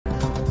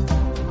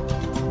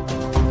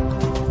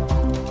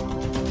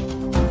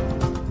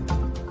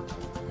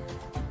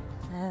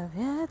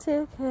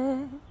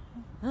tickets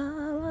à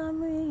la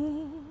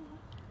nuit.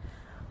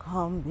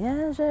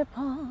 Combien je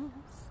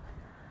pense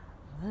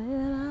de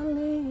la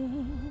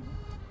nuit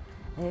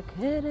et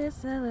que de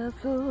celle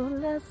pour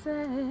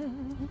laisser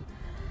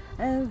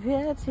un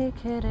vieux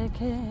ticket de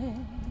quai.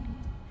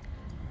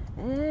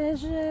 Et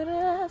je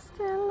reste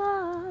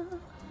là,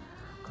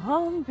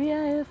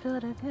 combien il faut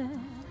de quai,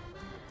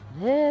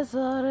 des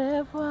au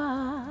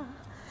revoir.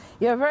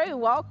 You're very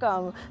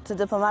welcome to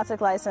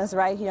Diplomatic License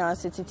right here on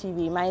Citi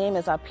TV. My name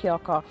is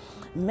Apioko.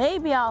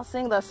 Maybe I'll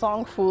sing the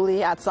song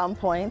fully at some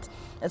point.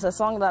 It's a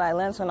song that I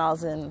learned when I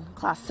was in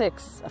class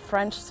 6, a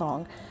French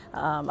song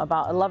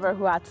about a lover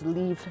who had to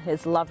leave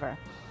his lover.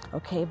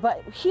 Okay,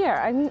 but here,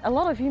 I mean, a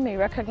lot of you may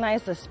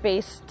recognize the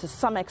space to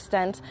some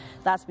extent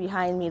that's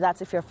behind me.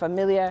 That's if you're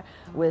familiar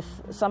with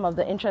some of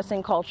the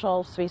interesting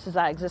cultural spaces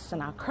that exist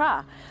in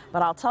Accra.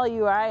 But I'll tell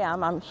you where I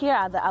am. I'm here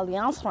at the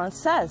Alliance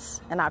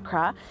Française in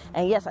Accra.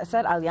 And yes, I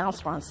said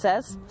Alliance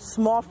Française,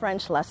 small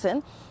French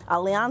lesson.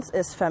 Alliance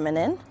is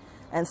feminine,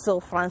 and so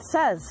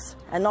Française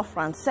and not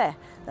Français.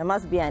 There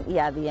must be an E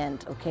at the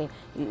end, okay?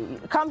 You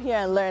come here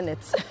and learn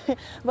it.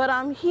 But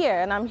I'm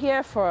here, and I'm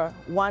here for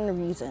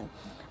one reason.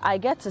 I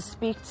get to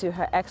speak to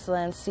Her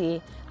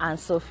Excellency Anne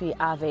Sophie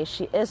AVÉ.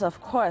 She is, of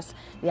course,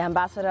 the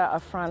ambassador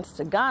of France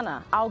to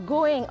Ghana.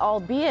 Outgoing,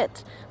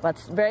 albeit, but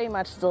very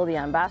much still the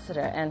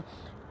ambassador. And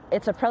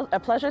it's a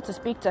pleasure to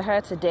speak to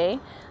her today.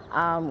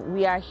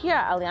 We are here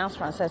at Alliance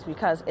Française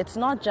because it's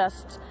not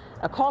just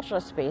a cultural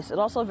space. It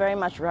also very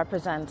much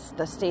represents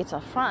the state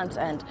of France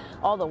and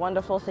all the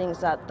wonderful things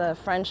that the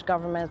French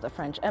government, the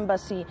French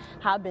embassy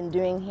have been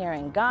doing here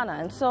in Ghana.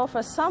 And so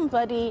for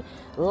somebody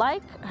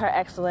like Her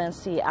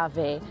Excellency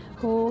AVÉ,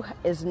 who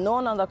is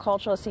known on the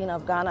cultural scene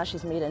of Ghana,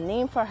 she's made a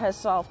name for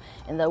herself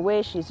in the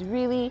way she's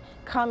really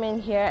come in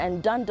here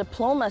and done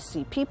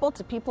diplomacy,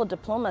 people-to-people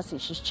diplomacy.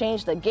 She's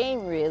changed the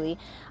game, really.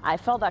 I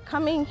felt that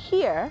coming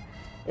here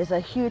is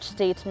a huge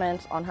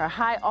statement on her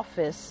high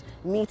office,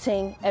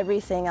 meeting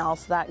everything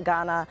else that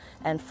Ghana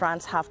and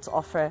France have to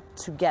offer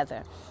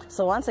together.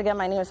 So once again,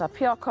 my name is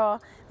Apioko.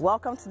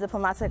 Welcome to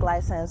Diplomatic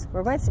License.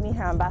 We're going to meet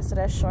her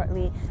ambassador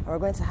shortly, and we're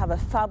going to have a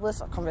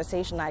fabulous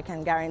conversation. I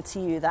can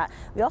guarantee you that.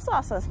 We also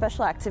have some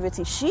special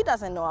activities. She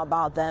doesn't know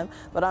about them,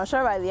 but I'm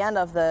sure by the end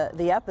of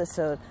the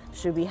episode,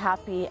 she'll be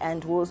happy,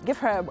 and we'll give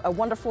her a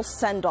wonderful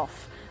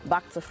send-off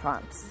back to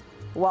France.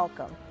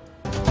 Welcome.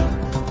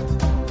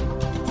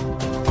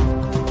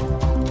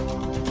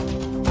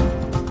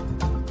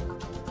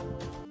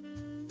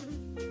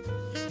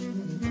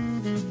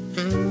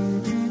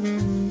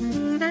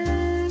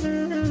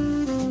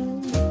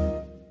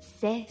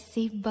 C'est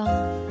si bon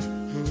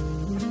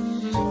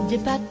de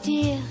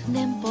partir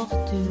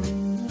n'importe où,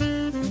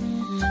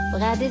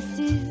 bras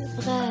dessus,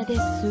 bras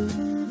dessous,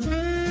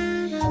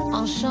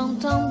 en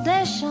chantant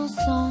des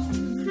chansons.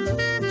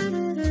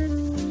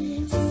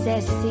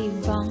 C'est si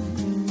bon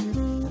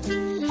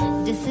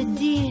de se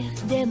dire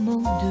des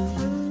mots doux,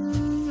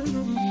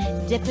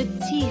 des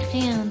petits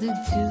riens du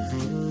tout,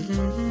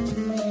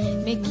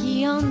 mais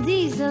qui en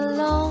disent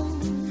long,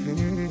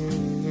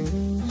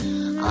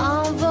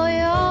 en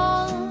voyant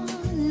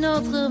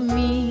notre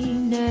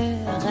mine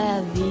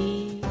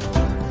ravie.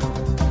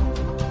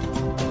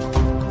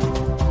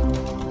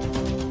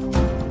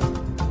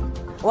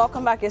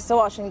 Welcome back. You're still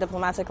watching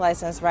Diplomatic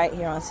License right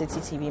here on Citi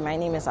TV. My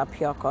name is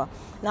Apioko.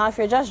 Now, if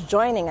you're just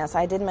joining us,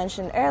 I did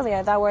mention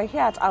earlier that we're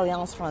here at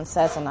Alliance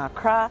Française in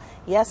Accra.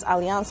 Yes,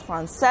 Alliance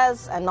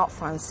Française and not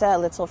Français, a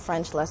little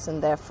French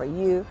lesson there for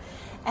you.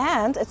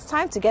 And it's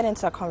time to get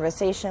into a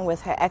conversation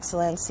with Her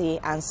Excellency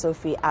Anne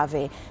Sophie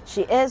AVÉ.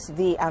 She is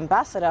the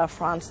ambassador of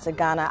France to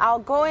Ghana,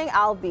 outgoing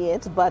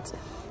albeit, but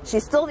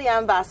she's still the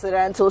ambassador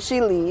until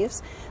she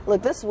leaves.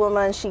 Look, this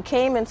woman, she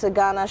came into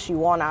Ghana, she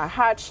won our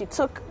hearts, she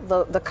took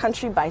the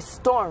country by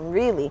storm,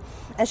 really.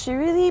 And she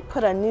really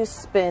put a new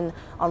spin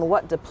on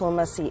what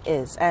diplomacy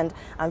is. And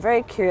I'm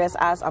very curious,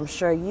 as I'm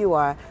sure you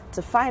are,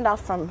 to find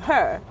out from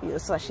her,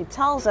 so she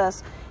tells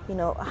us, you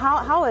know,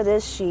 how it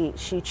is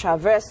she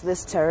traversed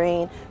this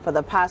terrain for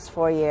the past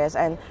 4 years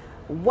and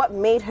what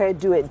made her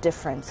do it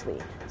differently.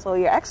 So,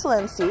 Your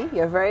Excellency,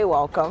 you're very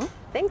welcome.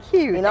 Thank you.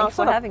 You know, Thanks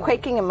I'm for having me.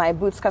 quaking in my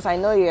boots because I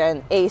know you're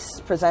an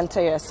ace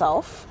presenter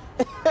yourself.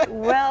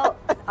 Well,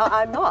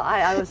 I'm not.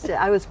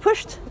 I was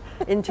pushed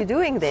into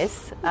doing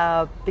this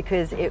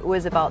because it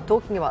was about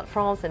talking about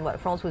France and what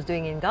France was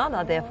doing in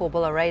Ghana. Therefore,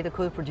 Bolloré, the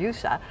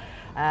co-producer,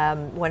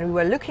 when we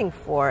were looking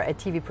for a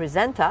TV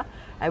presenter,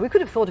 we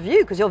could have thought of you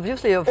because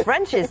obviously your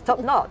French is top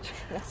notch.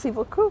 Merci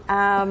beaucoup.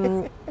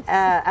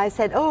 I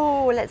said,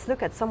 oh, let's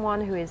look at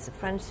someone who is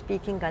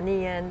French-speaking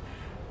Ghanaian,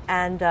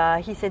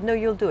 and he said, no,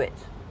 you'll do it.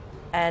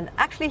 And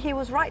actually he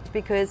was right,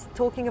 because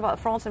talking about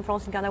France and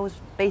France in Ghana was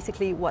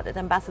basically what an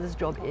ambassador's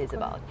job is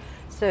about.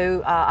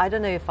 So I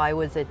don't know if I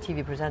was a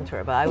TV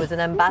presenter, but I was an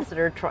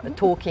ambassador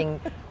talking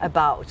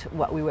about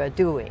what we were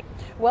doing.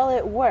 Well,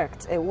 it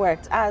worked. It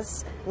worked.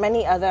 As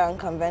many other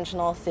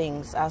unconventional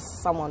things, as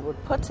someone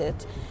would put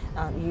it,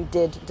 you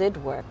did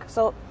work.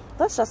 So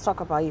let's just talk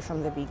about you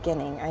from the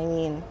beginning. I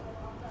mean,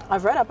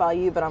 I've read about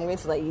you, but I'm going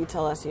to let you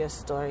tell us your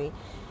story.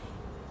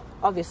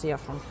 obviously you're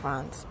from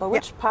France, but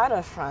which part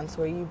of France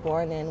were you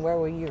born in? Where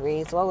were you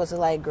raised? What was it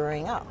like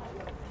growing up?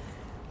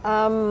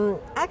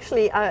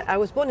 Actually, I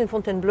was born in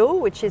Fontainebleau,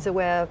 which is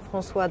where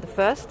François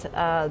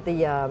I,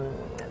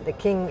 the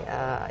king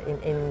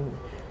in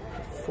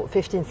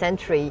 15th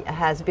century,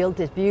 has built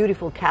this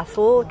beautiful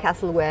castle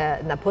where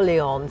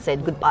Napoleon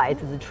said goodbye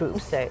to the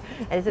troops. So,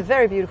 and it's a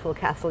very beautiful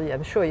castle.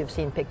 I'm sure you've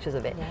seen pictures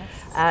of it.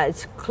 Yes.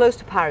 It's close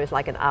to Paris,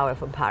 like an hour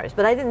from Paris.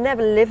 But I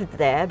never lived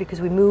there because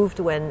we moved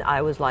when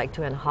I was like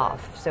 2.5.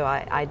 So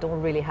I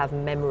don't really have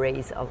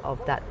memories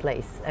of that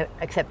place,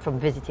 except from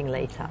visiting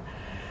later.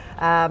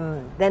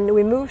 Then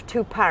we moved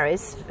to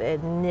Paris,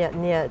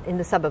 near in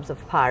the suburbs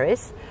of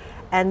Paris.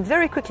 And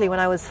very quickly, when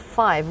I was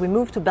 5, we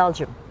moved to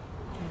Belgium.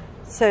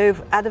 So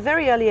at a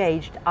very early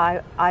age,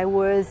 I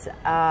was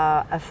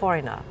a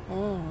foreigner.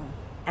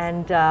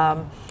 And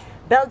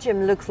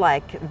Belgium looks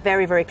like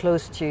very, very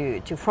close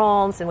to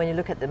France. And when you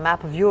look at the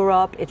map of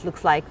Europe, it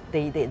looks like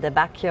the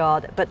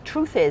backyard. But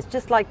truth is,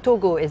 just like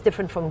Togo is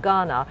different from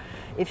Ghana,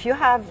 if you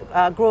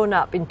have grown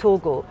up in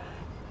Togo,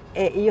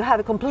 you have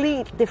a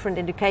complete different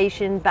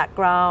education,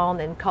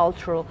 background and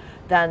cultural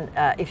than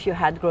if you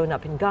had grown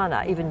up in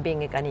Ghana, even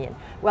being a Ghanaian.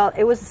 Well,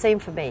 it was the same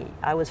for me.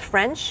 I was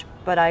French,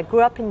 but I grew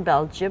up in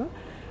Belgium.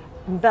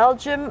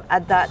 Belgium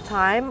at that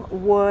time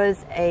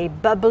was a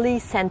bubbly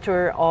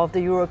center of the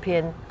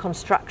European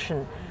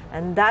construction,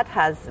 and that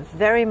has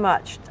very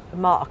much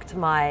marked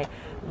my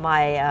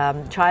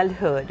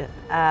childhood.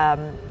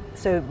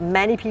 So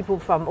many people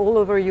from all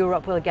over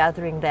Europe were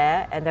gathering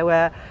there, and there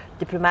were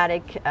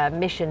diplomatic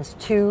missions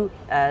to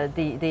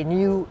the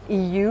new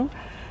EU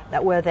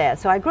that were there.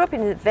 So I grew up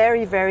in a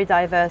very, very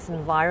diverse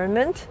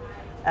environment,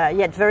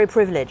 yet very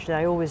privileged.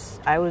 I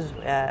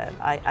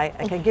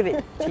can give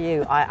it to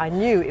you. I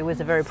knew it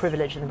was a very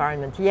privileged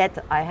environment, yet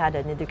I had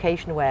an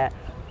education where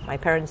my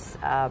parents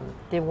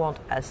didn't want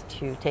us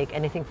to take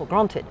anything for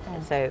granted.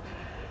 So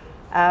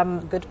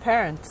good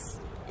parents.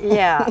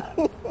 Yeah.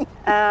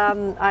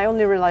 I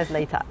only realized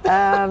later.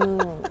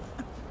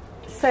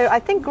 So I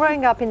think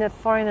growing up in a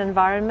foreign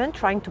environment,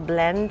 trying to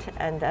blend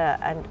and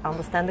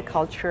understand the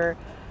culture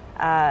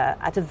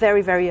at a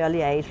very, very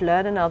early age,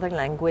 learn another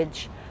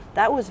language,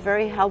 that was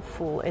very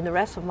helpful in the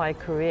rest of my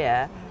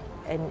career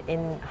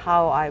in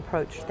how I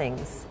approach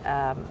things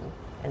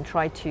and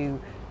try to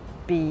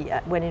be,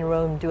 when in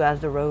Rome, do as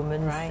the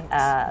Romans.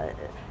 Right.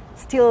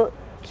 Still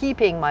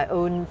keeping my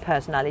own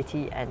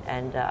personality,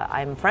 and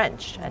I'm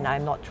French, and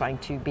I'm not trying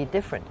to be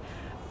different.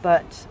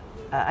 But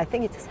I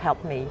think it has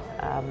helped me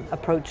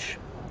approach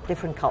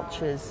different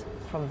cultures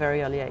from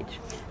very early age.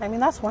 I mean,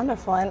 that's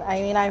wonderful. And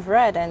I mean, I've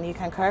read, and you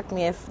can correct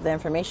me if the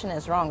information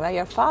is wrong, that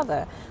your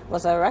father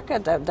was a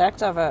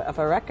director of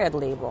a record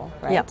label,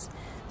 right? Yeah.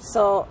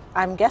 So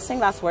I'm guessing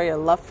that's where your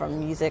love for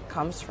music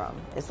comes from.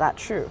 Is that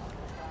true?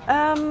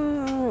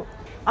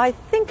 I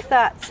think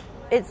that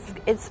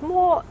it's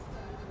more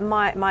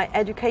my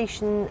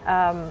education,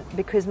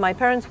 because my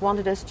parents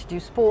wanted us to do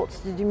sports,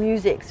 to do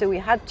music, so we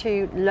had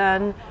to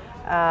learn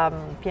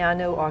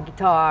piano or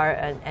guitar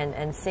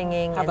and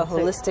singing. Have a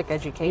holistic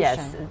education.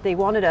 Yes, they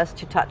wanted us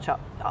to touch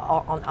up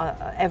on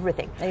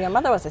everything. And your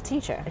mother was a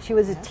teacher. She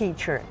was a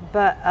teacher,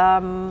 but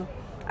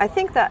I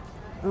think that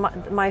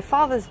my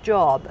father's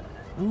job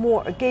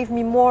gave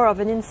me more of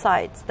an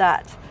insight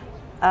that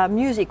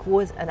music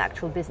was an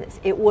actual business.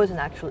 It was an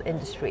actual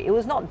industry. It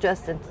was not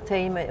just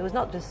entertainment. It was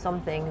not just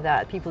something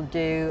that people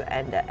do,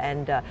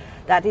 and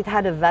that it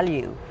had a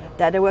value.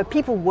 That there were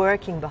people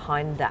working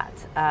behind that,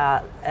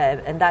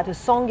 and that a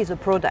song is a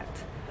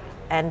product.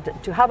 And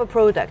to have a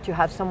product, you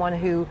have someone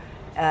who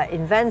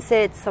invents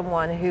it,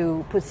 someone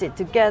who puts it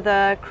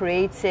together,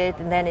 creates it,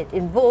 and then it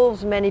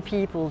involves many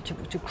people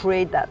to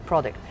create that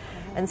product.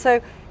 And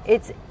so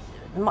it's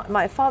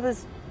my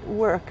father's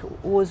work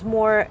was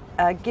more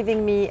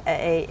giving me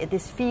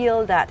this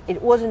feel that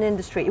it was an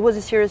industry, it was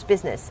a serious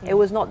business. It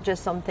was not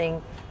just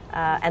something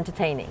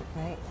entertaining.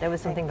 Right. There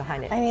was something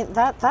behind it. I mean,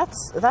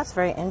 that's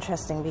very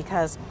interesting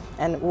because,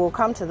 and we'll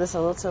come to this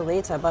a little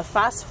later, but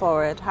fast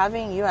forward,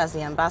 having you as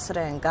the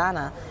ambassador in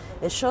Ghana,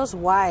 it shows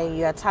why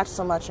you attach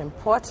so much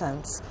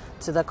importance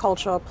to the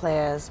cultural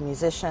players,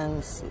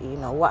 musicians,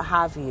 what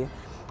have you,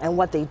 and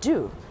what they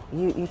do.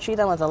 You treat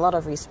them with a lot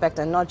of respect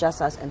and not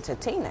just as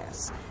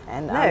entertainers.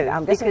 And no,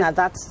 I'm guessing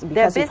that's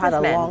because you've had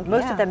a long...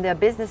 Most of them, they're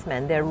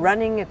businessmen. They're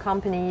running a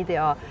company. They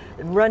are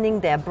running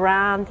their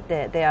brand.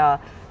 They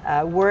are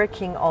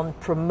working on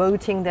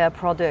promoting their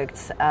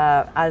products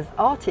as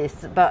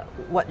artists. But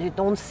what you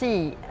don't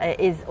see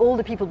is all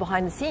the people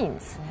behind the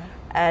scenes. Yeah.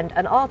 And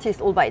an artist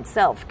all by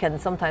itself can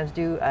sometimes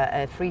do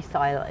a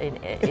freestyle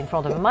in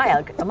front of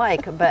a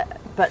mic,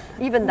 but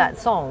even that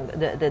song,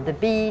 the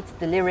beat,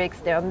 the lyrics,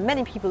 there are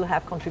many people who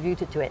have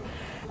contributed to it.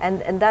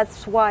 And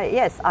that's why,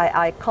 yes,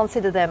 I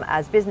consider them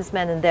as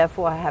businessmen, and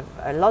therefore I have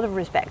a lot of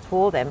respect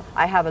for them.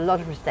 I have a lot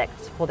of respect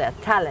for their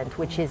talent,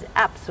 which is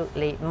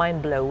absolutely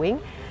mind-blowing,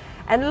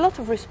 and a lot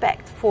of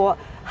respect for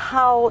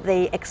how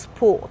they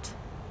export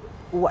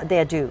what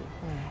they do.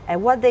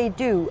 And what they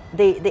do,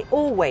 they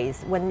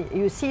always, when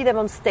you see them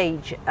on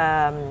stage,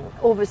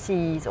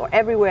 overseas or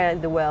everywhere in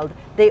the world,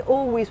 they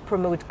always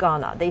promote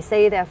Ghana. They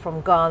say they're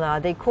from Ghana.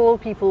 They call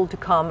people to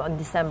come in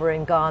December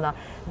in Ghana.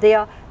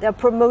 They're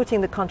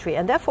promoting the country.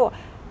 And therefore,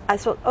 I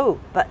thought, oh,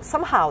 but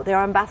somehow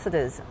they're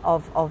ambassadors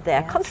of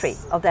their country,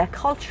 of their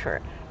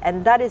culture.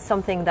 And that is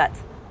something that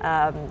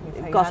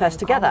got us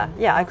together.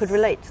 Yeah, I could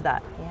relate to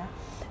that. Yeah.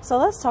 So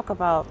let's talk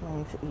about,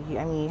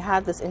 I mean, you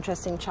had this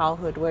interesting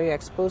childhood where you're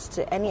exposed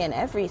to any and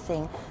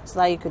everything so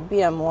that you could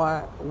be a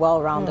more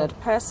well-rounded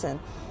person.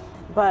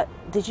 But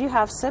did you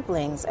have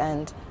siblings?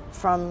 And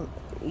from,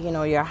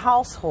 your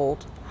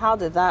household, how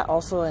did that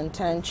also in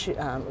turn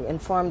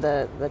inform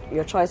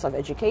your choice of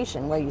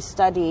education, where you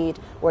studied,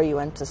 where you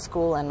went to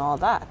school and all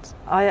that?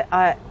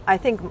 I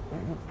think,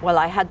 well,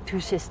 I had two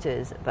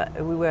sisters, but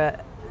we were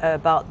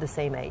about the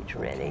same age,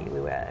 really. We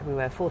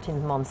were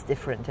 14 months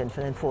different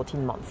and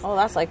 14 months. Oh,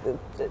 that's like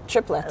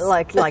triplets.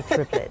 Like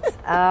triplets.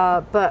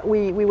 But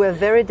we were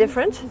very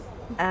different,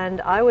 and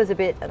I was a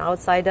bit an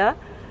outsider.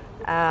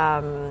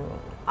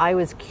 I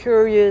was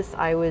curious.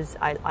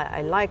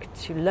 I liked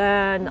to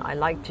learn. I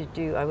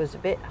was a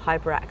bit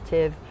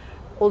hyperactive.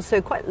 Also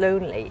quite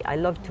lonely. I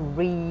loved to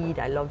read.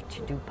 I loved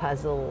to do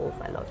puzzles.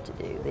 I loved to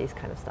do this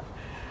kind of stuff.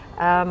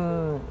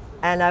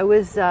 And I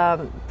was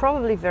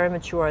probably very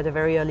mature at a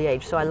very early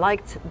age, so I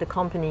liked the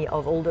company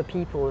of older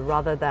people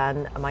rather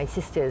than my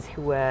sisters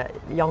who were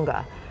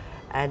younger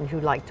and who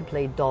liked to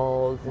play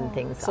dolls and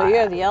things. So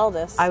you're the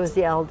eldest? I was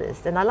the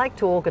eldest, and I liked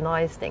to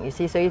organize things, you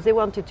see. So if they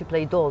wanted to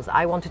play dolls,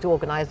 I wanted to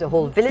organize the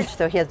whole village,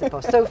 so here's the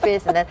post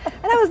office, and that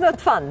was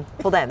not fun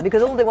for them,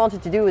 because all they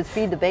wanted to do was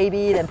feed the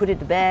baby, then put it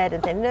to bed,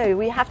 and say, no,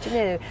 we have to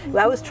know.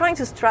 I was trying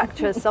to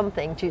structure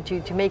something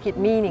to make it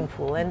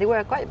meaningful, and they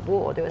were quite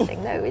bored. They were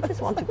saying, no, we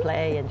just want to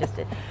play, and just...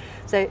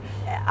 So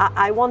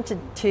I wanted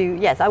to,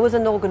 yes, I was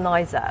an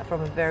organizer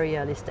from a very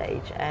early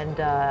stage, and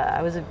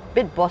I was a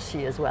bit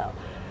bossy as well.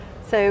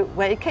 So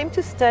when it came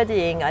to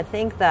studying, I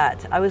think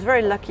that I was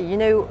very lucky.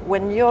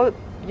 When your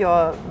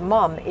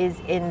mom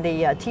is in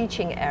the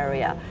teaching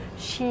area,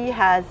 she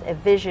has a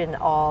vision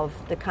of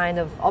the kind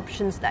of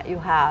options that you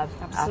have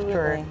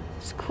after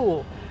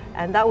school.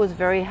 And that was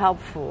very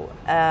helpful.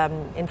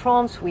 In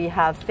France, we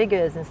have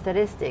figures and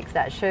statistics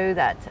that show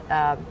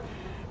that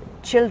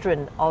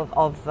children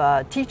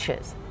of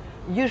teachers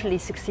usually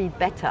succeed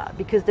better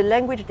because the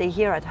language they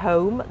hear at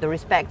home, the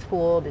respect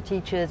for the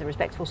teachers, the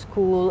respect for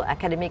school,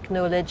 academic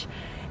knowledge,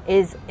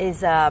 is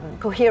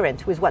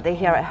coherent with what they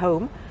hear at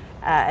home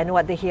and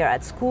what they hear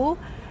at school,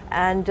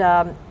 and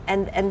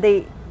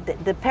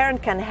the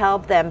parent can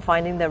help them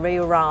finding their way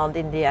around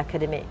in the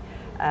academic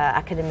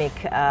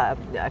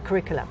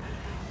curriculum.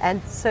 And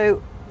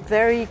so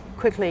very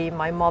quickly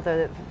my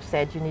mother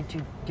said, you need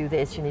to do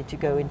this, you need to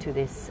go into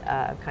this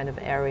kind of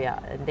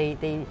area.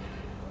 And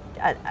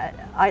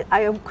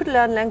I could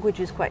learn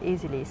languages quite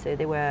easily, so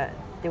they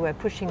were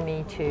pushing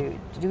me to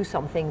do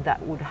something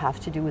that would have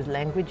to do with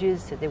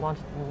languages. So they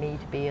wanted me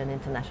to be an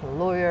international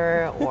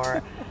lawyer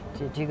or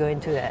to go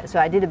into that. So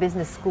I did a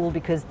business school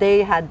because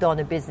they had done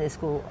a business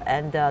school,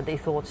 and they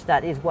thought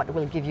that is what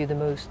will give you the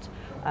most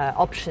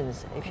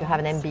options. If you have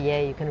an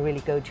MBA, you can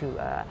really go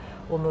to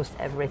almost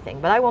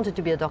everything. But I wanted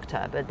to be a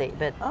doctor, but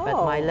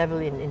my level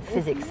in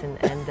physics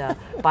and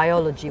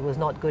biology was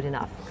not good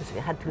enough because we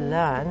had to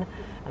learn.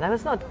 And I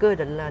was not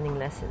good at learning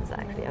lessons,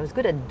 actually. I was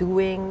good at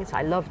doing, so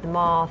I loved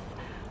math.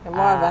 You're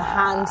more of a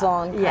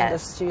hands-on kind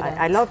of student.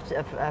 I loved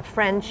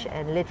French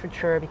and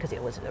literature because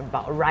it was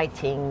about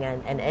writing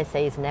and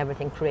essays and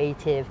everything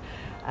creative.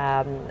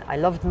 I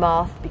loved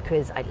math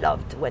because I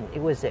loved when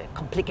it was a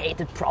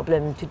complicated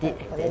problem to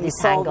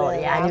disentangle.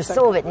 And you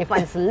solve it and you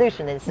find a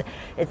solution.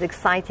 It's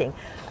exciting.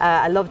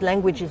 I loved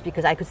languages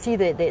because I could see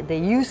the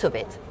use of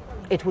it.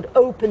 It would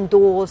open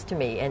doors to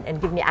me and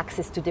give me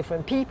access to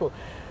different people.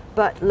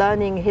 But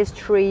learning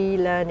history,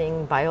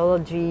 learning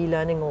biology,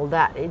 learning all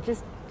that, it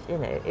just,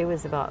 it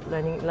was about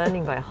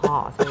learning by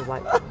heart. It was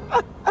like,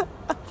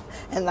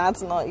 and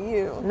that's not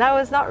you. No,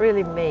 it's not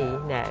really me.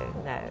 No,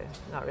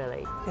 not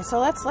really. Okay,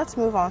 so let's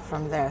move on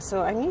from there.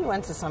 So I mean, you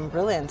went to some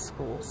brilliant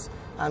schools.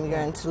 You're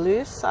in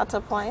Toulouse at a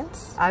point.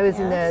 I was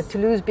in the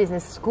Toulouse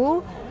Business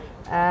School.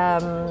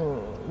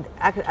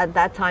 At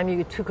that time,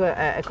 you took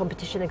a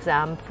competition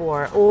exam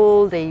for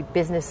all the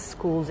business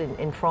schools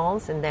in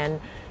France, and then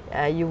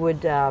you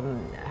would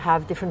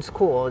have different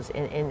scores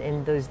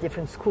in those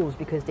different schools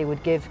because they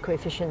would give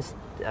coefficients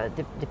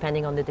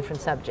depending on the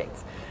different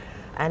subjects.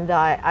 And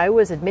I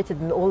was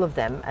admitted in all of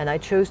them, and I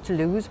chose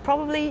Toulouse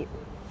probably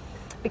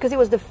because it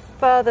was the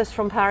furthest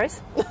from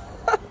Paris.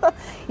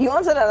 You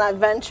wanted an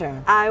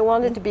adventure. I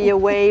wanted to be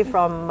away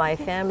from my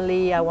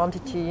family. I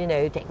wanted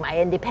to, take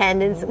my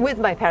independence with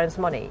my parents'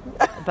 money.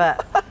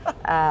 But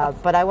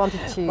I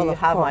wanted to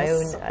have my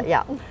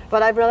own.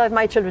 But I realized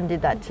my children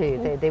did that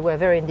too. They were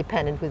very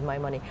independent with my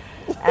money,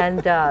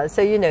 and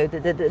so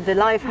the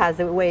life has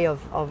a way of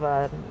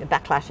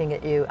backlashing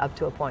at you up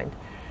to a point.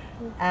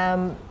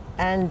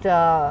 And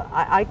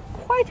I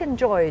quite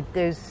enjoyed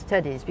those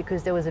studies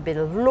because there was a bit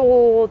of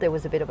law, there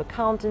was a bit of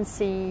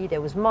accountancy,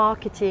 there was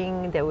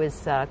marketing, there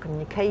was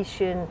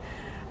communication,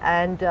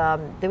 and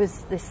there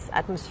was this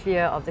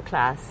atmosphere of the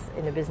class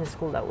in a business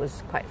school that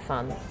was quite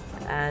fun.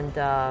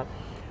 And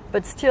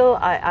but still,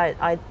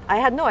 I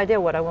had no idea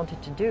what I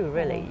wanted to do,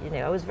 really. You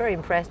know, I was very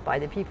impressed by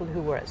the people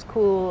who were at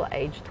school,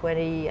 age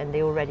 20, and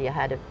they already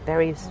had a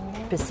very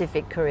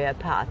specific career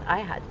path. I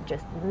had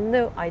just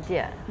no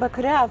idea. But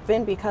could it have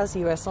been because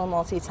you were so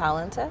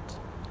multi-talented?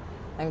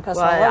 And because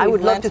well, I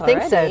would love to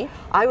think so.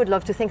 I would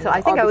love to think so. I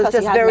think I was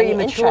just very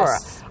immature.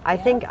 I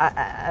think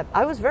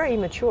I was very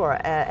immature,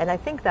 and I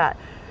think that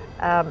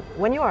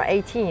when you are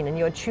 18 and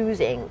you're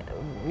choosing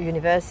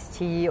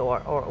university or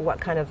what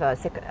kind of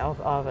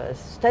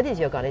studies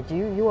you're going to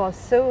do, you are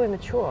so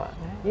immature.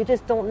 Yeah. You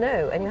just don't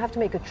know, and you have to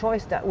make a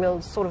choice that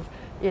will sort of,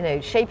 you know,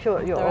 shape your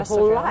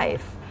whole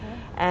life.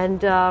 Yeah.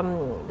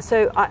 And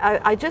so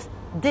I just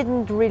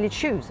didn't really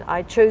choose.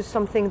 I chose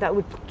something that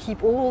would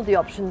keep all the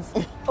options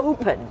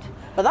opened.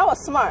 But that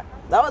was smart.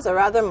 That was a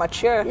rather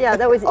mature. Yeah,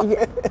 that was.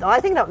 Yeah, I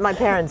think that my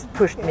parents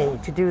pushed me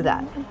to do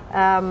that.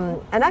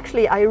 And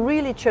actually, I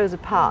really chose a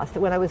path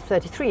when I was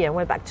 33 and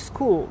went back to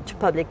school to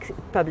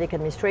public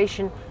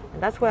administration.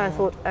 And that's where I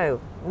thought, oh,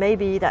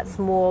 maybe that's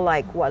more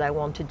like what I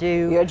want to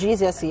do. Your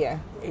Jesus year.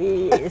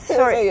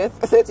 Sorry,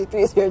 so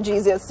 33 is your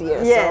Jesus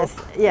year. Yes,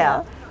 so,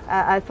 yeah.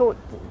 I thought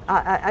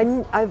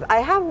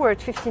I have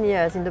worked 15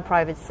 years in the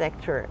private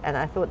sector, and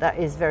I thought that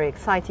is very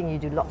exciting. You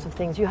do lots of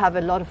things. You have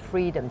a lot of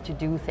freedom to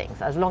do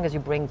things as long as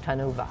you bring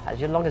turnover, as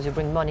long as you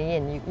bring money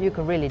in. You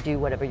can really do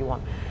whatever you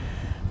want.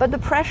 But the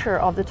pressure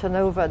of the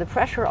turnover, the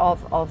pressure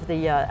of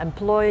the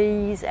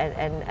employees,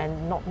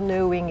 and not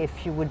knowing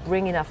if you would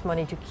bring enough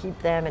money to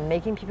keep them, and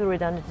making people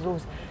redundant, is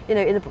always, you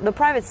know, in the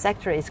private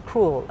sector is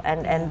cruel,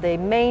 and the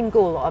main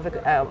goal of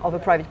a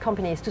private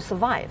company is to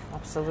survive.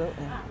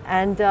 Absolutely.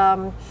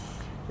 And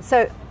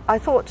so I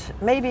thought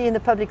maybe in the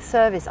public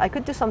service I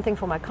could do something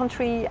for my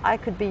country. I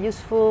could be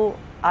useful.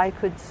 I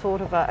could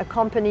sort of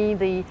accompany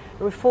the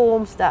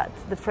reforms that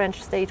the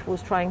French state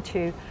was trying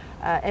to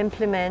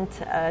implement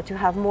to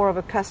have more of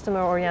a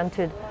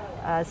customer-oriented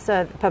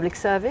public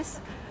service.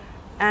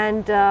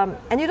 And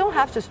you don't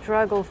have to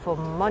struggle for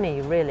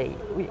money, really.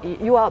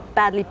 You are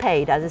badly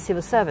paid as a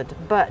civil servant,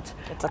 but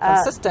it's a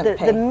consistent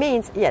pay. The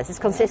means, yes, it's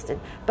consistent.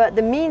 But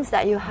the means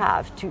that you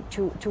have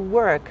to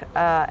work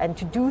and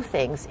to do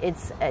things,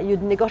 it's you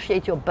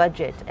negotiate your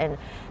budget, and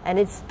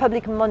it's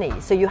public money,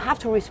 so you have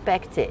to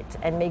respect it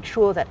and make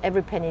sure that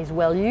every penny is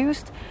well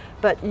used.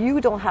 But you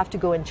don't have to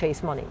go and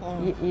chase money.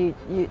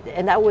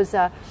 And that was,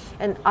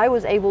 and I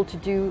was able to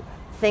do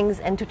things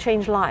and to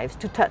change lives,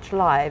 to touch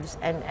lives,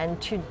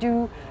 and to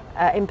do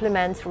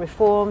implement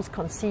reforms,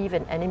 conceive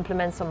and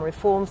implement some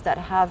reforms that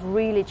have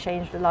really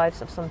changed the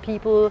lives of some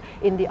people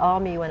in the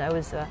army when I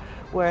was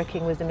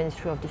working with the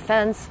Ministry of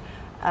Defense.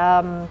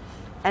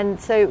 And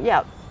so,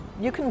 yeah,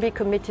 you can be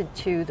committed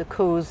to the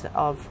cause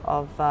of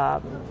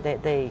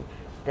the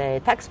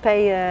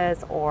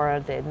taxpayers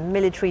or the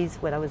militaries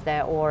when I was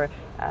there, or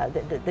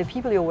the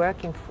people you're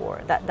working for.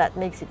 That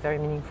makes it very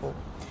meaningful.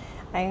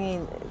 I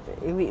mean,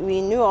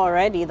 we knew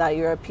already that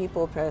you're a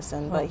people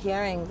person, but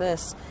hearing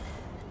this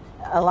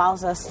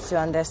allows us to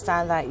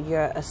understand that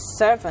you're a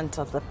servant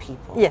of the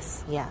people.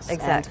 Yes, yes,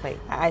 exactly.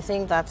 And I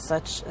think that's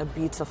such a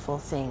beautiful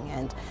thing.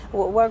 And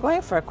we're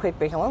going for a quick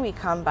break, and when we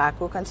come back,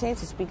 we'll continue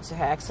to speak to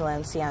Her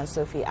Excellency Anne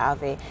Sophie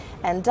AVÉ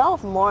and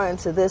delve more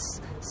into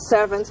this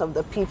servant of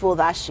the people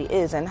that she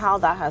is and how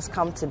that has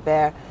come to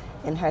bear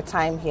in her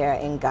time here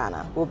in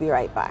Ghana. We'll be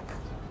right back.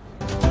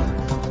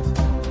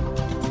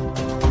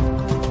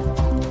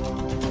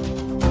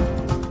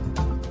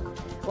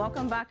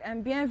 Welcome back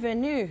and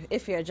bienvenue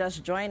if you're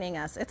just joining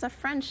us. It's a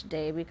French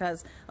day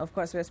because, of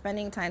course, we're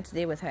spending time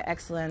today with Her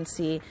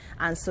Excellency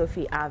Anne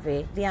Sophie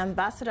AVÉ, the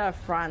Ambassador of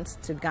France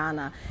to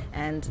Ghana.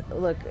 And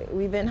look,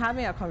 we've been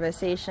having a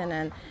conversation,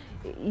 and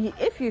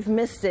if you've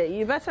missed it,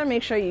 you better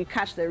make sure you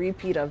catch the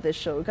repeat of this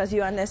show, because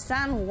you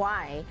understand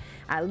why,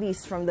 at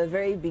least from the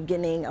very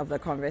beginning of the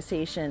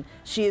conversation,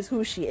 she is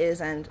who she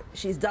is, and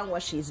she's done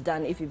what she's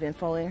done if you've been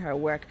following her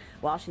work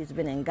while she's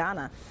been in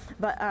Ghana.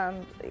 But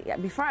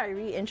before I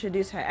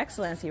reintroduce Her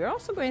Excellency, we're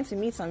also going to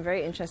meet some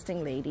very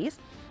interesting ladies.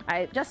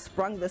 I just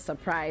sprung the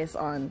surprise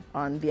on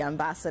the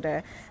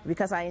ambassador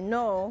because I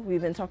know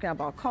we've been talking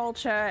about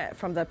culture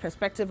from the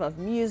perspective of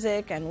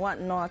music and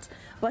whatnot,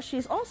 but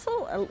she's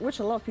also, which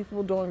a lot of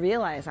people don't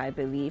realize, I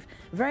believe,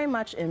 very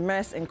much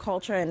immersed in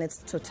culture in its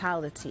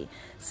totality.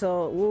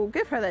 So we'll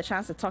give her the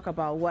chance to talk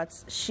about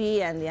what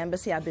she and the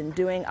embassy have been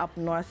doing up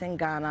north in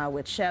Ghana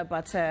with shea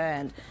butter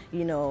and,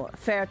 you know,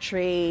 fair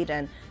trade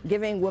and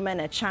giving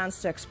women a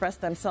chance to express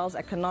themselves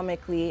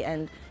economically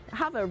and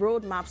have a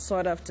roadmap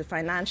sort of to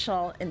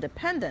financial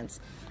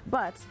independence.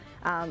 But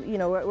you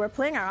know, we're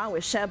playing around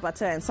with shea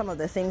butter and some of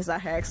the things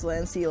that Her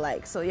Excellency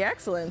likes. So Your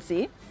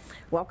Excellency,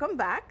 Welcome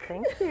back.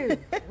 Thank you.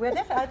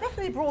 I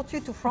definitely brought you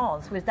to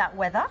France with that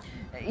weather.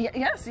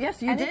 Yes,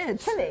 you did.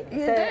 It's chilling.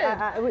 You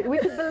did. We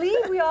could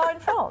believe we are in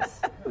France.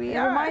 It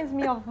are. reminds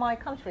me of my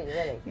country,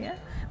 really. Yeah.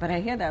 But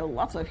I hear there are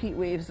lots of heat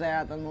waves there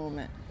at the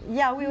moment.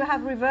 Yeah, we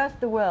have reversed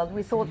the world.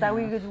 We thought that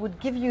we would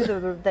give you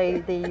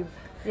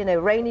the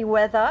rainy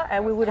weather,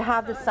 and we would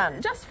have the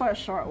sun. Just for a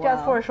short while.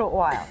 Just for a short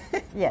while.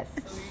 Yes.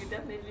 You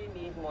definitely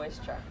need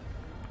moisture.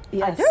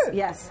 Yes, I do.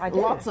 Yes, I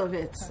do. Lots of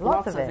it.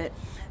 Lots of it.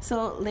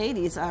 So,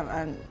 ladies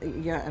and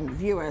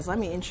viewers, let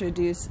me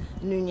introduce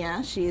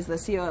Nunya. She is the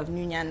CEO of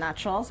Nunya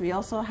Naturals. We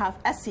also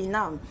have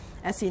Esinam.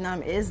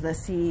 Esinam is the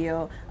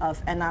CEO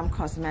of Enam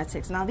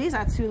Cosmetics. Now, these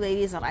are two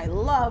ladies that I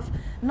love,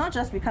 not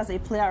just because they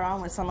play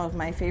around with some of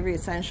my favorite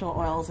essential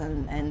oils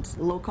and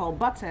local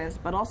butters,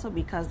 but also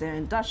because they're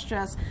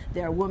industrious,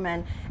 they're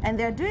women, and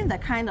they're doing the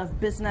kind of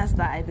business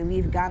that I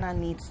believe Ghana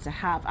needs to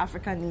have,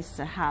 Africa needs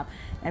to have.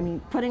 I mean,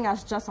 putting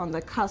us just on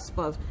the cusp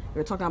of,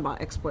 we're talking about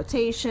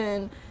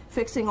exportation,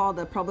 fixing all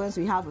the problems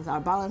we have with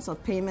our balance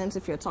of payments,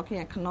 if you're talking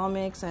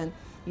economics, and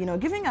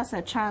giving us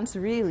a chance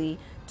really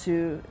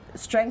to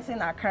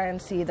strengthen our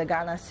currency, the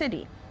Ghana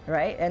cedi,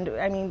 right? And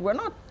I mean, we're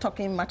not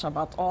talking much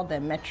about all the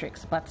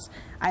metrics, but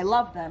I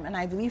love them, and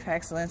I believe Her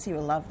Excellency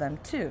will love them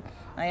too.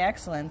 My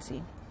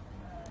Excellency,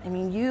 I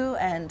mean, you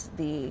and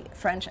the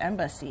French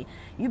Embassy,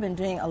 you've been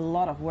doing a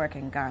lot of work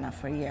in Ghana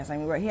for years. I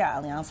mean, we're here at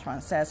Alliance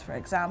Française, for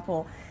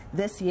example.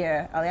 This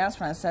year, Alliance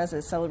Française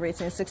is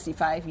celebrating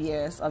 65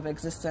 years of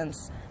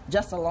existence,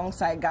 just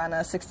alongside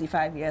Ghana's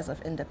 65 years of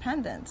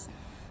independence.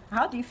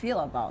 How do you feel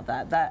about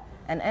that? That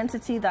an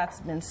entity that's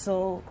been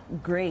so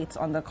great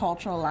on the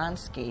cultural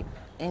landscape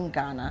in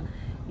Ghana,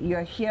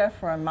 you're here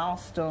for a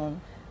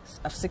milestone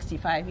of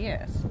 65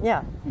 years.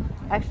 Yeah,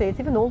 actually, it's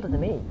even older than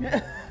me.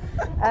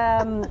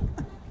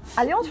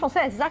 Alliance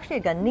Française is actually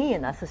a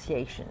Ghanaian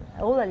association.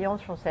 All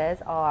Alliance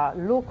Française are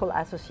local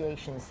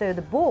associations. So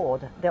the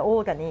board, they're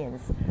all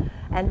Ghanaians.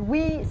 And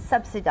we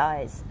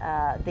subsidize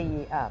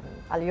the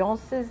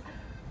alliances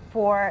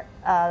for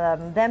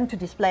them to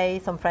display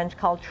some French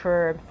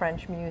culture,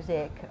 French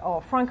music,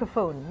 or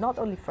Francophone, not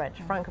only French,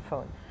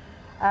 Francophone.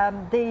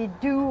 They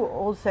do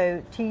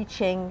also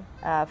teaching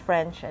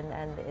French,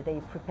 and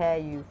they prepare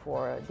you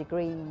for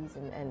degrees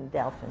and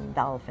DELF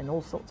and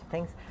all sorts of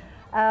things.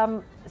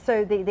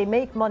 So they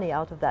make money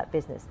out of that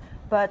business.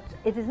 But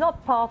it is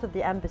not part of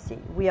the embassy.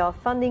 We are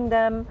funding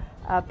them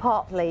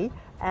partly,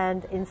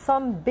 and in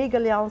some big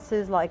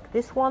alliances like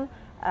this one,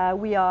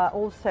 we are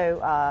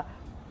also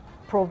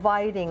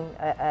providing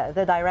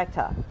the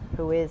director,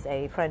 who is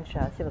a French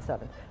civil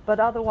servant. But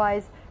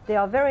otherwise, they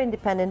are very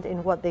independent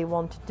in what they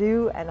want to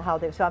do and how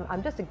they. So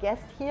I'm just a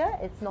guest here.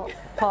 It's not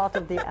part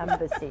of the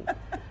embassy.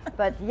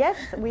 But yes,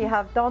 we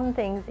have done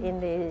things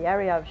in the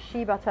area of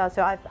shea butter.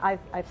 So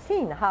I've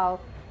seen how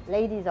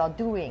ladies are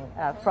doing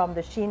from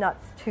the shea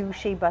nuts to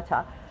shea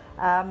butter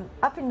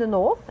up in the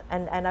north,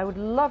 and I would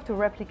love to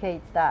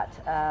replicate that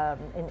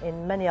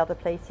in many other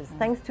places.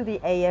 Thanks to the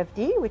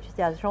AFD, which is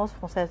the Agence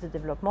Française de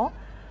Développement,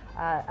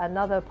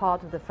 another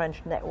part of the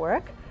French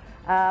network.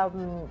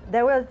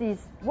 There were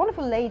these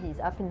wonderful ladies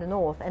up in the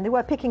north, and they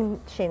were picking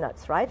shea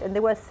nuts, right? And they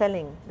were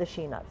selling the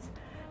shea nuts.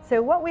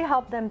 So what we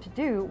helped them to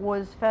do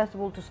was, first of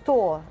all, to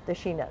store the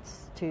shea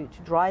nuts, to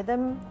dry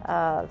them,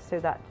 so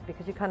that,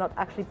 because you cannot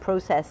actually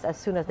process as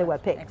soon as they were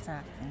picked.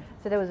 Exactly.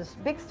 So there was this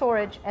big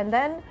storage, and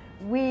then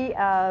we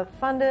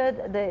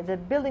funded the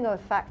building of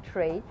a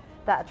factory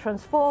that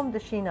transformed the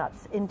shea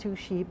nuts into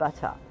shea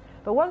butter.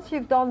 But once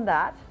you've done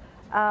that,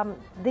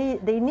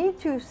 they need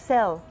to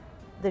sell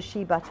the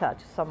shea butter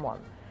to someone.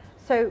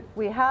 So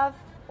we have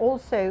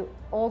also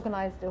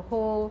organized the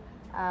whole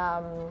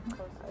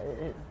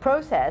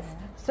process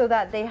so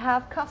that they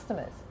have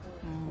customers,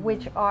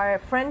 which are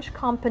French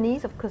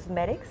companies of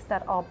cosmetics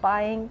that are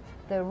buying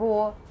the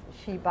raw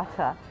shea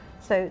butter.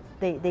 So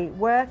they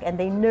work, and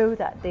they know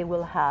that they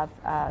will have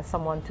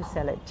someone to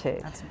sell it to.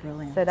 That's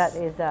brilliant. So that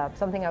is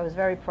something I was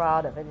very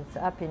proud of. It's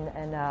up in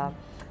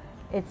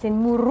it's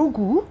in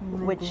Murugu,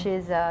 which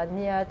is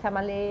near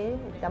Tamale,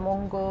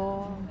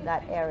 Damongo,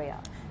 that area.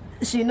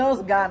 She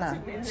knows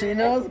Ghana. She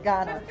knows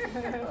Ghana.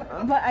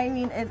 But I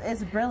mean,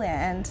 it's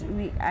brilliant,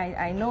 and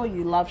I know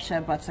you love shea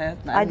butter.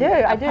 I do.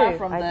 Apart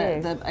from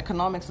the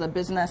economics, the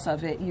business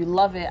of it, you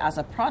love it as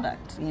a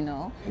product.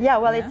 Yeah.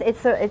 Well, yeah.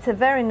 It's a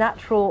very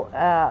natural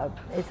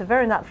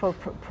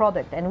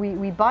product, and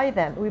we buy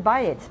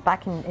it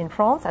back in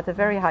France at a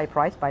very high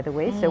price, by the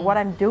way. So what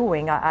I'm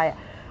doing,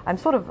 I'm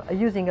sort of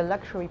using a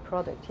luxury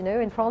product.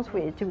 In France,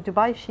 to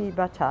buy shea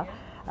butter,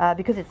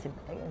 because it's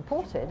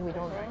imported, we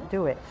don't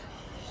do it.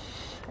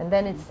 And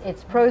then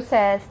it's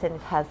processed, and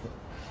it has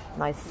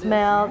nice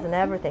smells and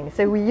everything.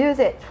 So we use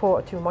it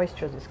to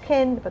moisturize the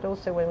skin, but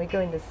also when we go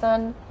in the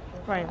sun,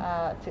 right?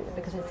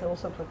 Because it's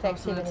also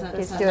protective, and it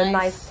gives you a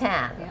nice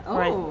tan. Yeah. Oh,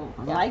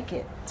 right. I like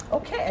it.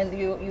 Okay, and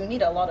you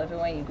need a lot of it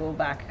when you go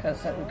back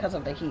because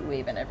of the heat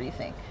wave and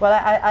everything. Well,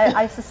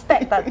 I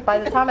suspect that by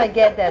the time I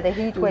get there, the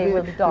heat wave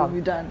will be done. Will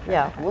be done.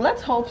 Yeah. Well,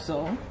 let's hope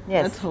so.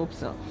 Yes. Let's hope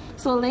so.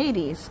 So,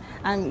 ladies,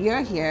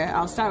 you're here.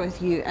 I'll start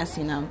with you,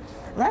 Esinam.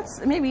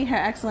 That's maybe Her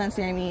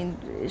Excellency. I mean,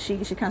 she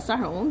can start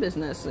her own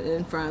business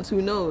in France.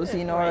 Who knows,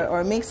 you know,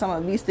 or make some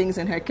of these things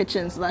in her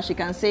kitchen so that she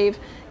can save,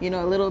 you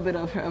know, a little bit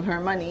of her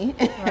money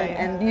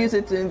and use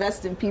it to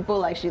invest in people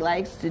like she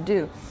likes to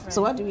do. Right.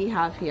 So what do we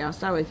have here? I'll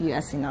start with you,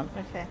 Esinam.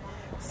 Okay.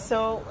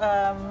 So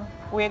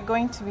we're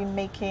going to be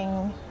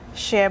making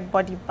shea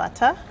body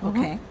butter,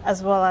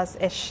 as well as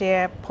a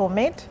shea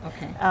pomade.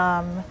 Okay.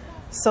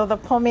 So the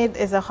pomade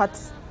is a hot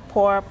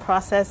pour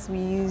process. We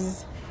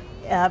use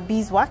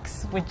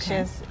beeswax, which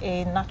is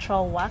a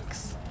natural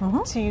wax,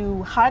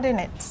 to harden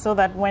it so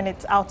that when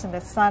it's out in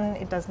the sun,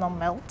 it does not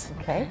melt.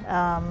 Okay.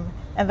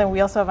 And then we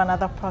also have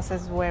another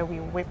process where we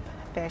whip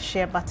the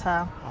shea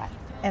butter,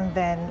 and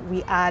then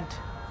we add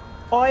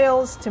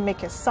oils to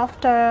make it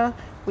softer.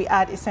 We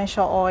add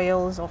essential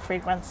oils or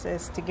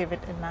fragrances to give it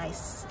a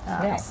nice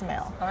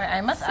smell. All right,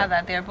 I must add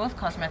that they're both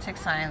cosmetic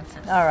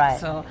sciences. All right.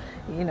 So,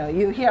 you know,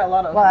 you hear a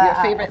lot of your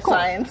favorite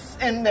science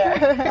in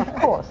there. Of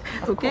course.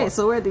 Okay,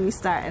 so where do we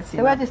start?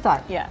 So where do you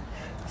start? Yeah.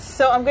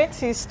 So I'm going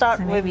to start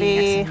with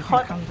the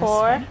hot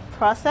pour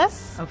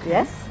process. Okay.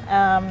 Yes.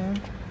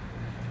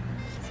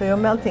 So you're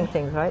melting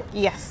things, right?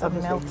 Yes, I'm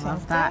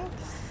melting that.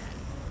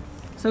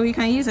 So we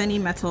can use any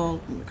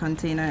metal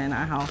container in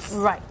our house.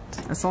 Right.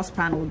 A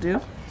saucepan will do.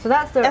 So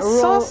that's the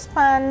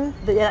saucepan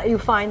that you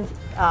find.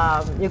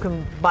 You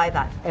can buy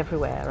that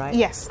everywhere, right?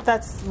 Yes,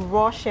 that's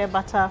raw shea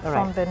butter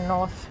from the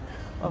north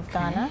of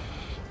Ghana.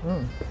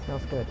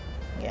 Smells good.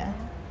 Yeah.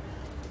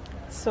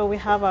 So we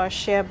have our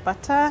shea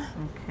butter.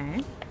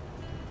 Okay.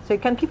 So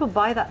can people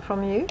buy that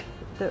from you,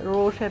 the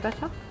raw shea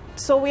butter?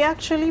 So we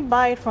actually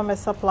buy it from a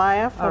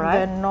supplier from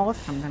the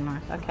north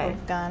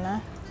of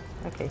Ghana.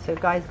 Okay, so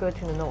guys, go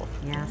to the north.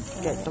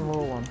 Yes. Get some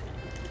raw one.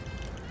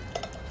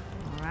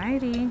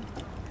 Alrighty.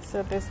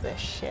 So this is the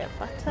shea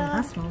butter.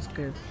 That smells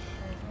good.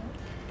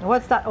 And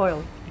what's that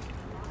oil?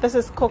 This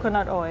is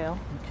coconut oil.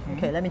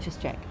 Okay, let me just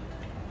check.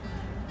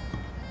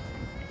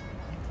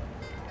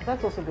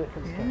 That's also good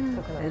for the skin.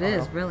 Coconut oil.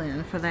 Is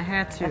brilliant for the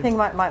hair too. I think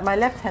my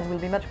left hand will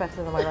be much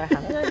better than my right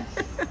hand.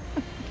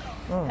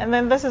 And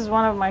then this is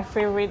one of my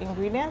favorite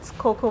ingredients,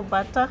 cocoa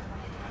butter.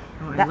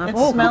 Oh, I love it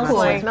smells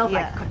like, it smells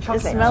like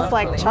chocolate. It smells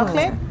like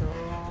chocolate.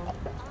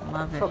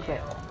 Love it.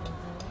 Chocolate.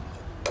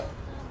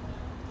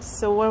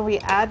 So when we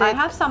add it, I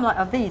have some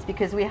of these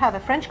because we have a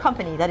French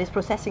company that is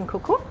processing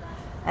cocoa,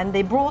 and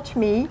they brought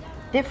me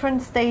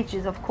different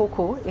stages of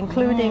cocoa,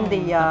 including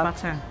the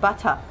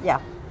butter.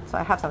 Yeah. So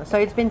I have some. So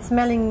it's been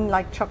smelling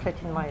like chocolate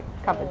in my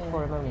cupboard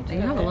for a moment.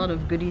 You have a lot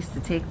of goodies to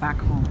take back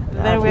home.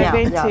 Then we're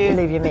going to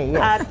believe you me,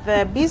 add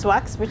the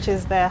beeswax, which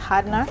is the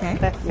hardener,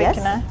 the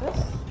thickener.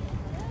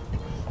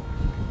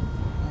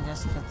 And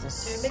just put this.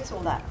 So you mix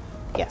all that.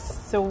 Yes.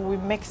 So we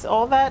mix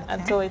all that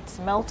until it's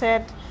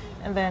melted,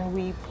 and then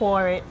we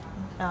pour it,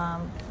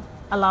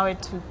 allow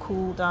it to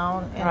cool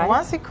down, and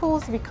once it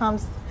cools, it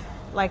becomes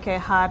like a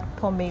hard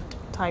pomade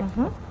type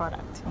of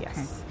product.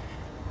 Yes.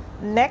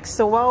 Next,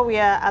 so while we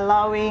are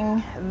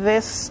allowing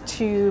this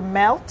to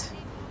melt,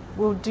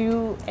 we'll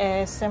do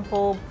a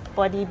simple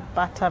body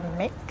butter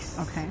mix.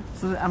 Okay.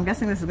 So I'm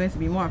guessing this is going to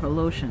be more of a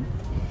lotion.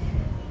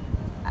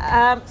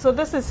 So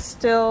this is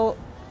still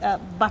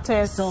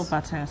butters. Still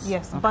butters.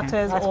 Yes,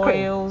 butters, that's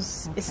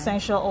oils,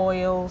 essential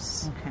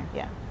oils. Okay.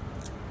 Yeah.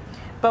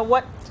 But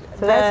what?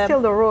 So that's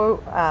still the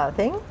raw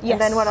thing? Yes.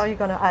 And then what are you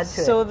going to add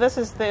to it? So this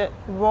is the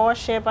raw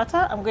shea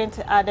butter. I'm going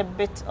to add a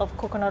bit of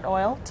coconut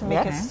oil to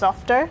make it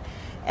softer.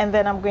 And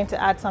then I'm going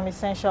to add some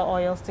essential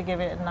oils to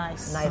give it a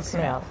nice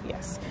smell.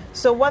 Yes.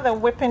 So what the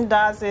whipping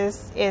does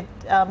is it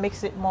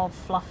makes it more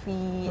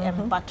fluffy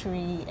and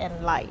buttery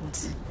and light.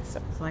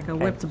 So it's like a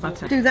whipped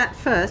butter. Do that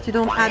first. You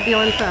don't add the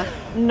oil first.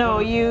 No,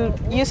 you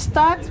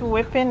start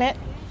whipping it.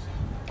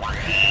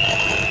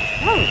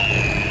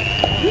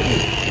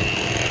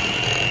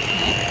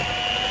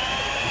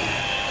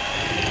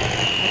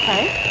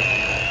 Okay.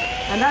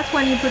 And that's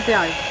when you put the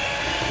oil.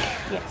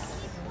 Yes.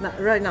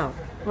 Right now.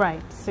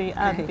 Right. So you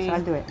add so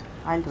I'll do it.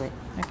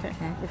 Okay.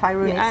 If I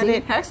really add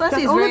it, Her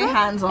Excellency is very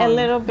hands-on. A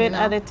little bit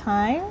at a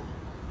time.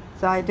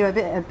 So I do a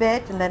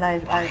bit, and then I you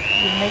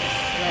mix.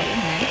 Right.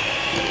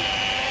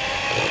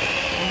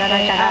 And then I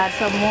can add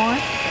some more.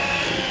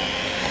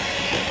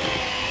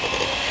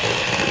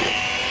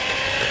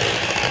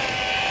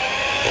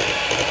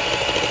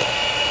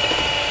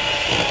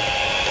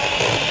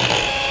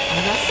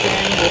 I'm just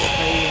stirring this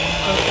for you.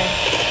 Okay.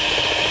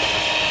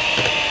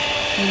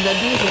 And the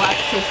beeswax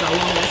takes the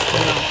longest to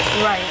melt.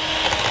 Right.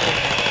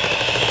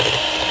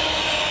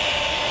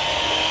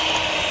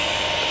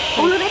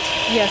 all of it?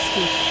 Yes,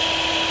 please.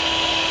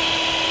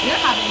 You're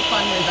having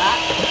fun with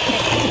that.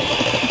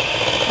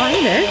 I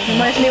know.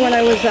 Reminds me when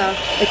I was a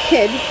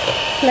kid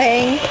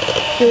playing,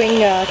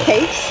 doing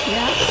cakes.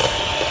 Yes.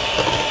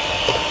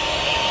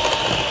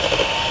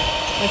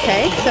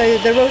 Okay, so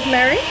the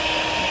rosemary.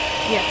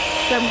 Yes.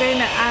 So I'm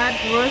going to add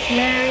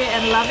rosemary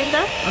and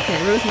lavender. Okay,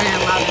 rosemary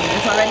and lavender.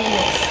 It's already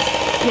mixed.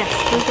 Yes,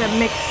 there's a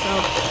mix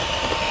of.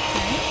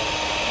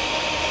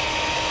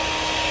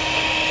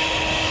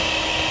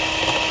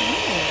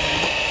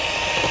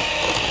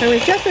 So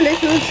it's just a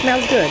little, it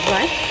smells good,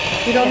 right?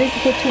 You don't need to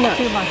put too much.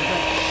 Too much,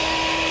 right?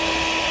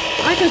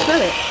 I can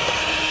smell it.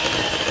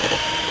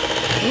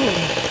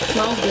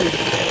 Smells good.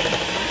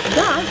 It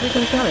does, you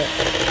can smell it.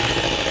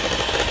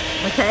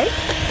 Okay?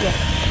 Yes.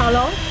 How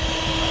long?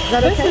 Is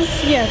that okay?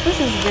 This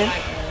is good.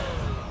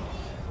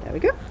 There we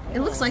go. It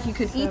looks like you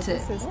could eat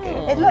it. This is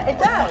good. It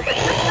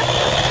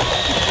does.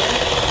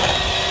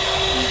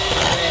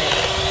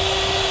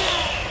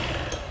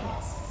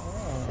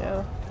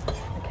 So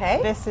Okay.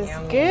 this is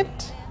good.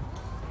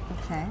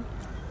 Okay.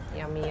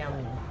 Yummy,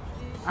 yummy.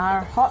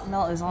 Our hot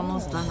milk is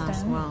almost done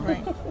as well.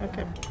 Right.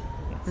 Okay.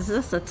 This is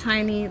just a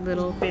tiny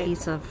little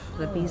piece of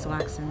the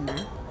beeswax in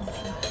there.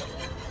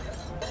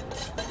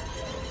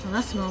 So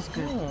that smells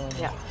good.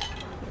 Yeah.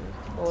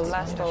 It will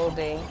last all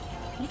day.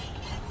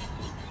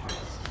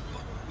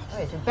 Oh,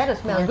 it better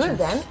smell good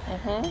then.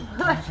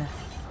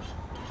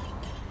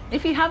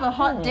 If you have a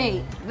hot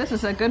date, this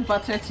is a good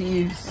butter to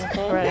use.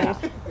 Right.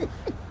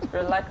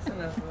 Relaxing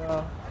as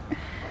well.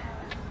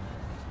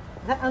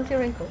 Is that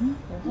anti-wrinkle?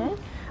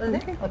 Is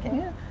it?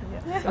 Okay.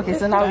 Okay,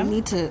 so now we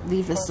need to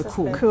leave this to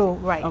cool. Cool.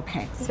 Right.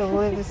 Okay. So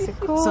we'll leave this to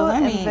cool. So let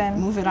and me then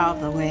move it out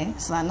of the way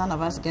so that none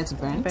of us gets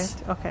burnt.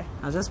 Okay.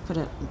 I'll just put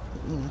it,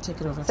 take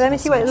it over. So let me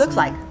see what it looks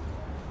like.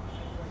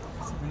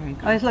 Very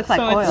good. Oh, it looks like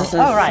So oil. it's-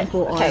 Oh, right.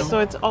 simple oil. Okay. So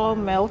it's all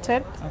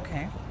melted.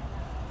 Okay.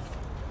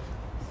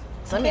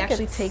 So let me think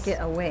actually it's- take it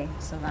away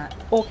so that.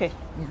 Okay.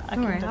 Yeah. I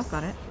Don't can worry, just- I've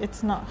got it.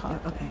 It's not hot.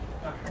 Okay.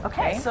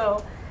 Okay.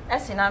 So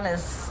Esinam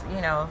is,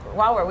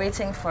 while we're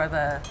waiting for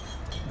the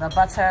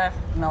butter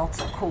melt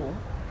to cool,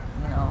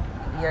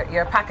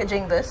 you're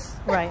packaging this.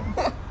 Right.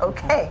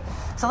 Okay.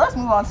 So let's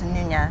move on to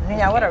Nunya.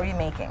 Nunya, what are we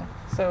making?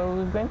 So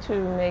we're going to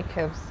make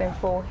a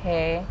simple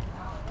hair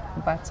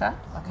butter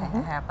Okay,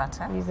 the hair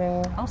butter.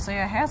 using. Oh, so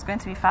your hair is going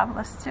to be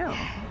fabulous too.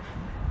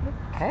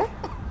 Okay.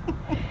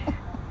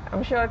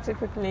 I'm sure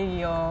typically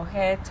your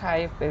hair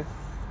type is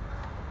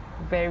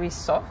very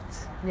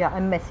soft, Yeah,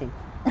 I'm messy.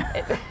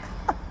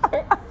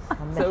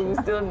 so we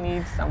still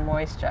need some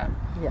moisture.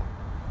 Yeah.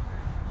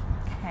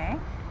 Okay.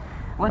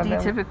 What But do you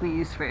then- typically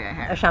use for your A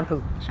hair?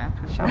 shampoo.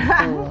 Shampoo.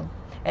 Shampoo.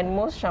 And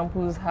most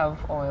shampoos have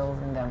oils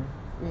in them.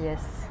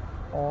 Yes.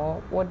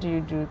 Or what do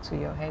you do to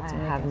your hair I to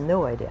make have it?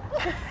 no idea.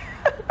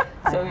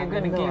 So we're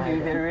going to no give you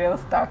idea. the real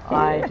stuff.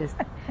 I here. just,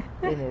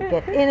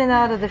 get in and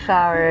out of the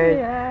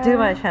shower, do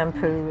my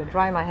shampoo,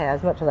 dry my hair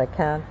as much as I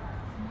can,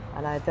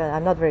 and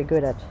I'm not very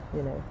good at,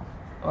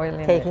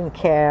 Oiling taking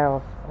care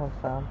of.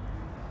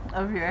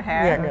 Of your Yeah,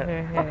 hair?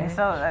 no. Okay,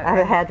 so I have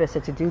a hairdresser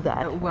to do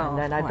that, well, and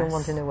then of I don't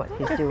want course. to know what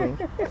he's doing.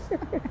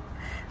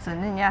 So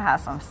Nunya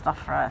has some stuff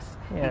for us.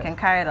 You Yes. can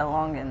carry it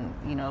along in,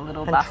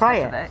 little And basket. try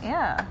to it.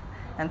 yeah.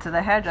 And to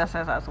the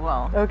hairdressers as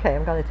well. Okay,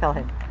 I'm going to tell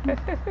him.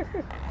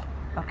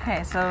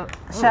 Okay, so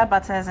shea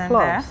butter is in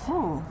Cloves. there.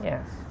 Ooh.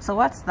 Yes. So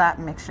what's that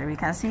mixture? We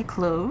can see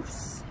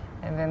cloves.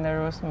 And then the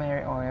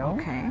rosemary oil.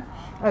 Okay.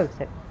 Oh,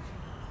 so.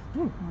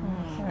 Oh,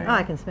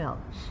 I can smell.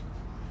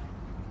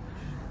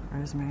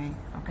 Rosemary.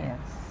 Okay. Yes.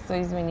 So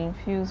it's been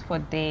infused for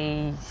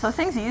days. So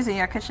things you use in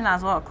your kitchen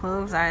as well.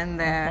 Cloves are in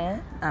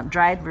there.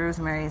 Dried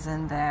rosemary is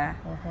in there.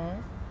 Okay.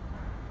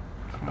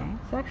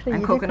 So actually,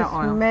 And you do coconut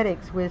oil.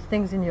 cosmetics with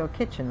things in your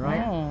kitchen, right?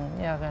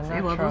 Yeah, they're See,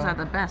 natural. well, those are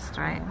the best,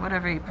 right?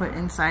 Whatever you put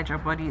inside your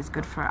body is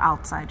good for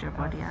outside your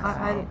body as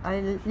well.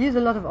 I use a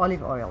lot of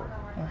olive oil.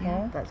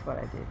 That's what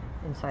I do,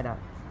 inside out.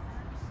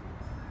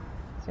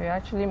 So you're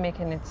actually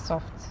making it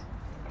soft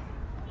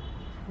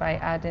by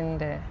adding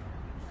the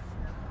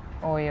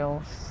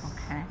oils.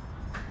 Okay.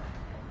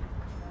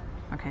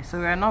 Okay, so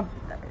we're not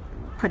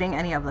putting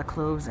any of the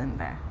cloves in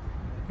there.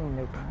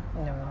 Nope.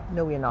 No,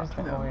 No, we're not. just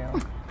the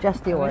oil.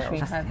 Just the I oil. wish we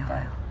Just had the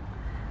that.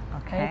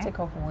 oil. Can you Okay. take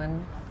off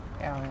one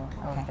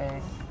of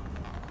the...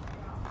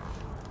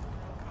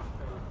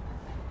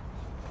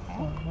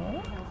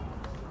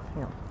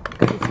 No.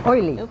 It's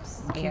oily.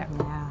 Oops. Yeah.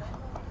 Yeah.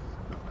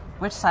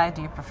 Which side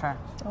do you prefer?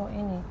 Oh,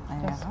 any.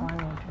 Just Yeah. one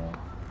will do.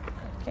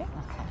 Okay.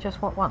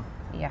 Just want one.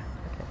 Yeah.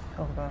 Okay.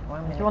 Hold on 1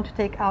 Do minute. you want to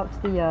take out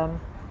the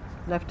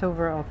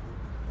leftover of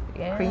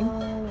Yeah, cream?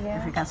 Yeah.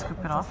 If you can scoop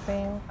it It's off. The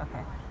same.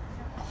 Okay.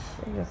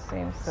 The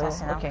same. So,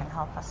 Sasina okay. can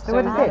help us. So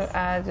what is we're this? gonna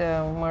add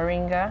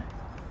moringa.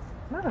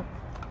 Oh,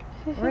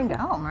 moringa.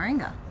 Oh,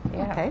 moringa.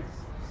 Yeah. Okay.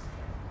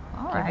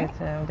 All Give right.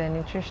 it the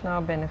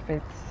nutritional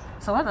benefits.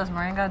 So what does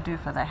moringa do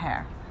for the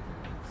hair?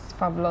 It's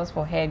fabulous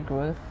for hair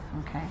growth.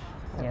 Okay.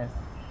 Yes.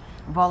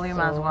 Volume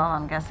as So, well,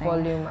 I'm guessing.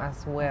 Volume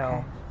as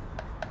well.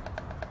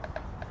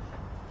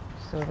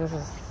 So this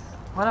is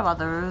What about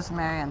the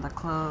rosemary and the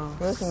cloves?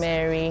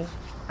 rosemary,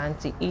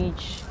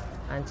 anti-itch,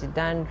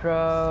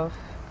 anti-dandruff,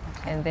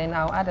 and then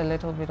I'll add a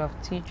little bit of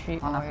tea tree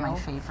One oil. of my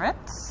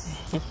favorites.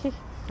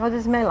 What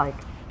does it smell like?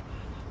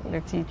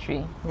 The tea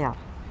tree. Yeah.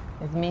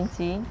 It's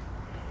minty.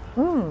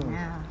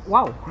 Yeah.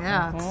 Wow.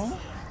 Yeah.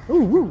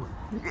 Ooh, ooh.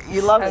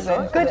 You love it,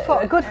 it. Good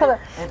for the.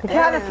 If you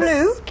have a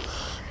flu,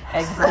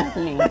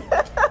 Exactly.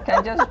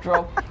 Can just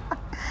drop.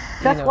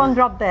 just one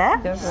drop there.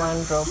 Just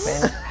one drop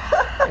in.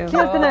 It's Here's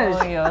the all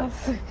nose.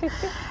 yours.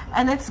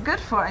 And it's good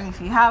for, and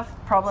if you have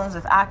problems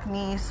with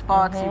acne,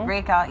 spots, you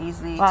break out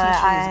easily. Well, tea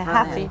tree I is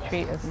have brilliant. Tea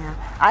tree is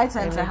I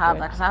tend to really have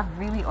good. that because I have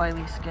really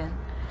oily skin.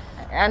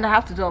 And I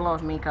have to do a lot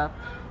of makeup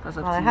because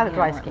of Well, I TV have a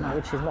dry and skin, whatnot.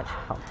 which is much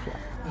healthier.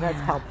 That's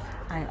helps.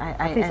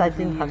 At least I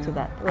didn't have to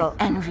that. Well,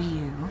 I envy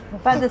you.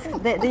 But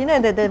you know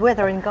the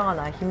weather in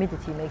Ghana,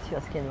 humidity makes your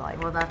skin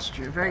like Well, that's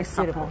true. Very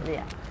supple. beautiful.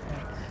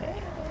 Yeah.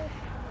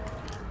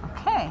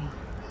 Okay.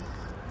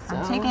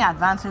 I'm taking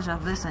advantage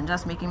of this and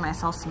just making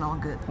myself smell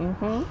good.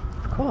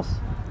 Of course.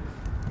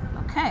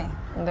 Okay.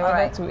 And the All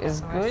other right. two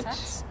is good.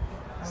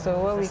 So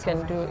what we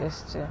can do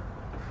is to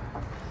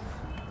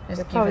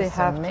just give probably it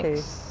some have to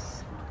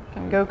mix.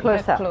 Can go we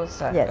closer. get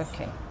closer. Yes.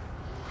 Okay.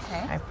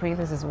 Okay. I pray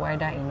this is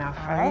wider enough.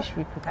 All I right. wish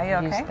we could Are you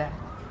have okay? used that.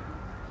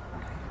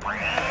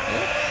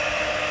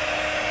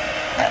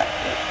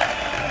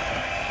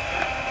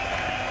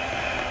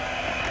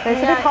 So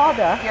it's a bit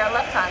harder. You're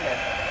left-handed.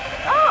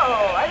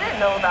 Oh, I didn't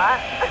know that.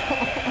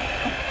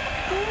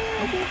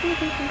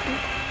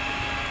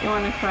 You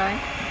want to try?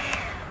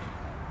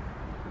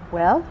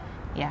 Well,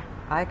 Yeah.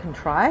 I can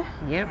try.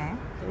 Yep.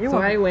 You So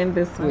want- I went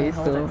this way,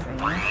 hold so it for you.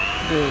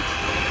 good.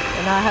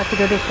 And I have to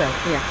go this way.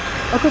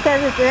 Yeah. Okay, so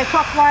they're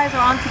clockwise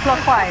or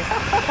anti-clockwise.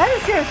 That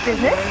is serious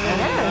business.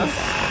 Yes.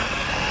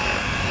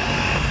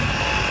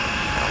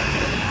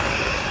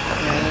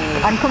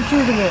 I'm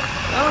confusing it.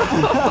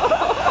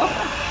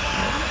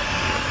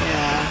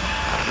 Yeah.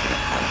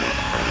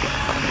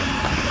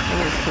 I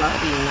think it's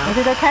fluffy enough. Is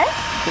it okay?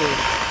 Good.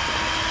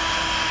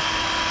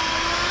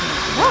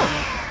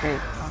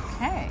 Great.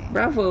 Okay.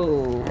 Bravo.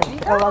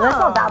 Oh, well, that's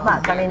not that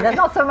much. I mean, there's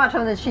not so much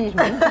of an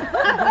achievement.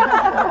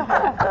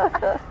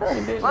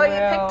 Well, you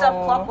picked up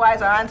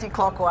clockwise or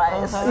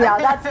anti-clockwise. Yeah,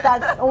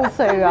 that's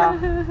also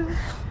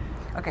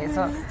Okay,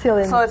 so still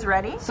in. so it's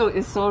ready. So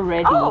it's so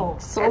ready. Oh,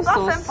 so it's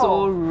so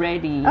simple.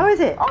 ready. Oh, is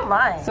it? Oh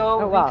my.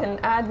 So Oh, wow. we can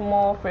add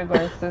more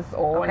fragrances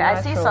or Okay,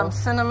 I see natural. some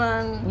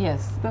cinnamon.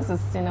 Yes, this is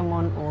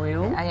cinnamon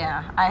oil.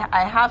 Yeah,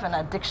 I have an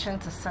addiction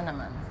to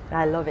cinnamon.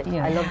 I love it.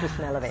 Yeah. I love the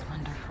smell of it.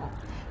 Wonderful.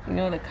 You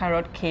know the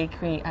carrot cake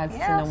when you add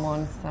Yes.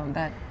 cinnamon, some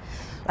that.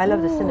 I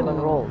love the cinnamon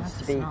rolls,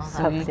 to be smell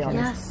that. perfectly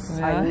honest. Yes.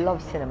 I Yeah.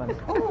 love cinnamon.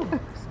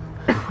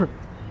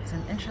 It's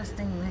an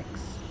interesting mix.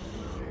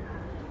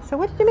 So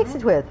what did you mix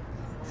it with?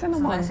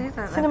 Cinnamon. I see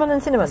that Cinnamon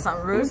and cinnamon. some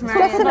rosemary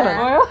Just in cinnamon.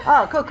 there.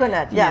 Oh,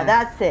 coconut. Yeah, Yes.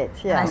 that's it.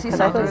 Yeah. I see 'Cause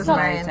some thought-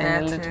 rosemary in and there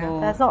a too. little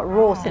That's not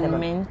raw and cinnamon.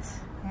 mint,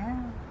 Yeah.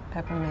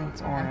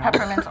 peppermint oil.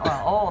 Peppermint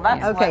oil. Oh,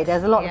 that's Okay, what-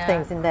 there's a lot yeah. of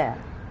things in there.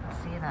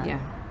 See that? Yeah.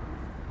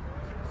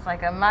 It's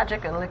like a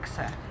magic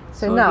elixir.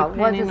 So, So now, what does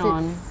depending it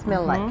on-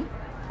 smell like?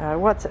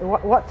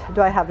 What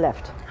do I have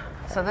left?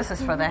 So this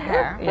is for the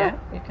hair. Yeah,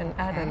 you can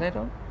add a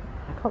little.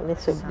 I can't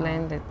listen.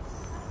 Blend it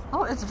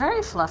Oh, it's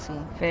very fluffy.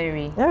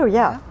 very. Oh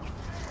yeah.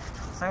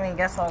 So I mean,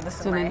 guess all this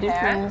is So my the hair.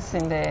 difference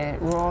in the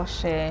raw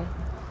shea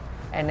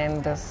and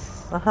then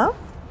this. Uh huh.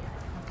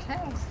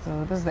 Okay. So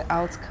this is the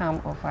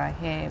outcome of our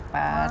hair All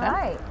powder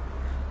right.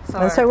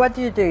 And so what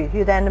do?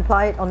 You then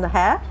apply it on the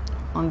hair?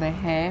 on the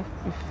hair.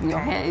 If your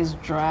Okay. hair is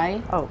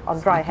dry, Oh, on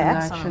dry you can hair.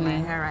 add- some of my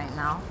Actually- hair right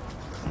now.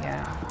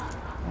 yeah.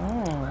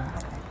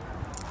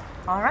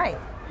 All right.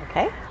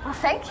 Okay. Well,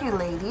 thank you,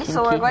 ladies. Can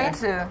So we're keep going it.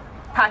 to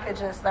package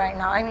this right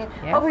now. I mean,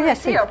 Yeah. hopefully Oh, yes,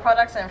 see please. your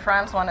products in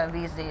France one of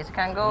these days. You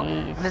can go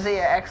visit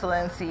your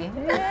excellency.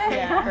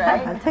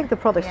 Right? And take the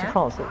products to Yeah.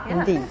 France, Yes.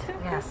 indeed.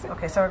 Yes.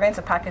 Okay, so we're going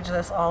to package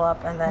this all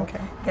up and then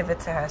give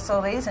it to her. So,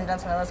 ladies and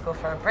gentlemen, let's go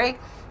for a break.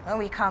 When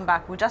we come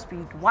back, we'll just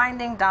be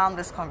winding down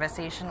this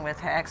conversation with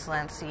Her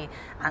Excellency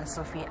Anne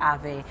Sophie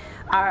AVÉ,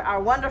 our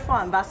wonderful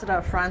ambassador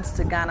of France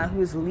to Ghana,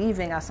 who's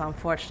leaving us,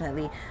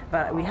 unfortunately,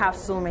 but we have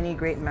so many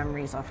great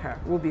memories of her.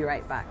 We'll be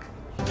right back.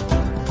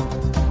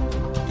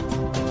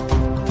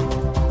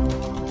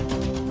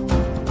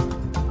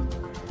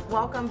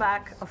 Welcome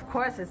back. Of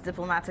course, it's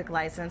Diplomatic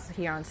License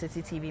here on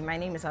Citi TV. My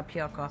name is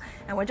Apioko,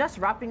 and we're just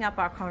wrapping up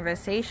our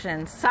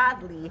conversation.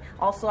 Sadly,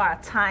 also our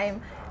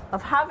time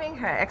of having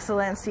Her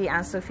Excellency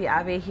Anne Sophie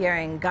AVÉ here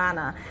in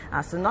Ghana.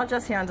 So not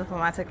just here on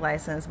Diplomatic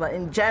License, but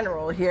in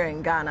general here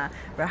in Ghana.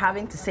 We're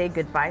having to say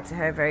goodbye to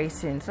her very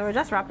soon. So we're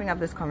just wrapping up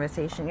this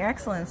conversation. Your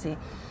Excellency,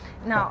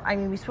 now, I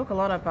mean, we spoke a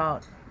lot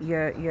about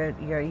your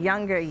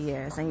younger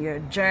years and your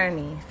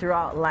journey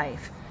throughout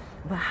life.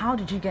 But how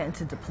did you get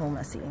into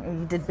diplomacy? I mean,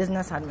 you did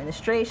business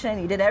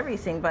administration, you did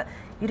everything, but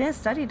you didn't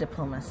study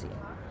diplomacy.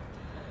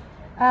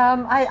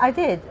 I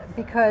did,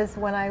 because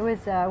when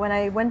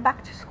I went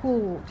back to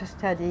school to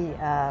study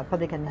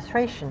public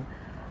administration,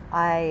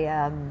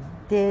 I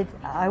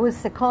was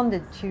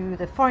seconded to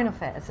the foreign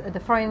affairs, the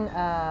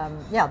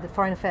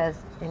foreign affairs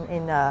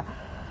in the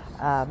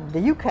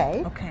UK.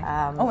 Okay.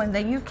 In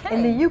the UK?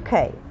 In the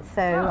UK.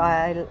 So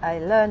I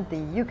learned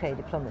the UK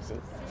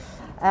diplomacy.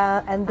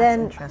 And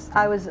then interesting.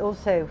 I was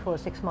also for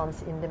 6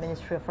 months in the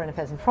Ministry of Foreign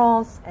Affairs in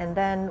France. And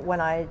then when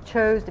I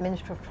chose the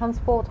Ministry of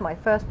Transport, my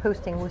first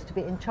posting was to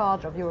be in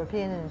charge of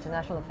European and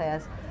international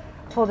affairs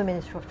for the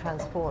Ministry of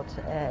Transport.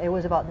 It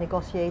was about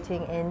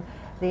negotiating in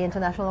the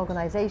international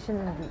organization,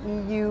 the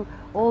EU,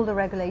 all the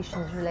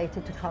regulations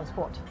related to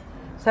transport.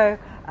 So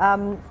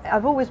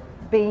I've always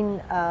been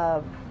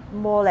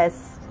more or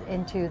less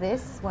into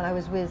this when I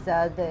was with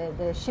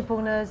the ship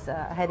owners,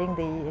 heading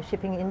the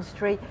shipping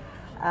industry.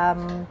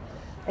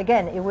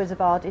 Again, it was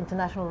about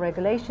international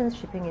regulations.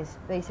 Shipping is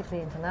basically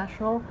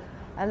international.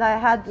 And I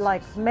had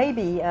like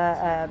maybe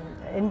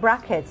in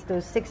brackets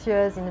those 6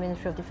 years in the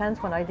Ministry of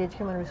Defense when I did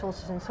human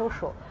resources and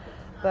social.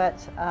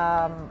 But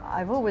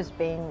I've always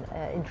been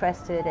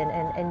interested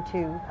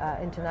into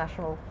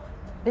international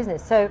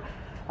business. So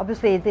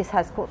obviously this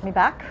has caught me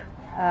back.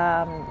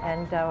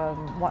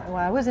 When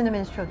I was in the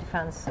Ministry of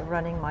Defense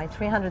running my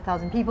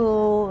 300,000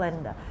 people,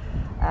 and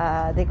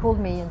they called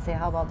me and say,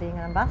 how about being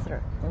an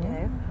ambassador? You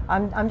know,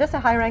 I'm just a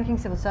high-ranking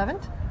civil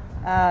servant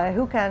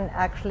who can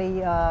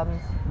actually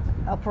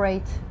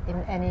operate in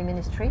any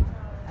ministry,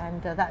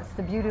 and that's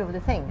the beauty of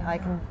the thing. I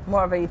can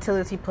more of a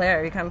utility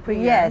player. You can put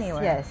you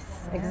anywhere.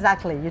 Yes,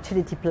 exactly.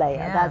 Utility player.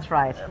 Yeah. That's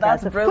right.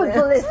 That's brilliant.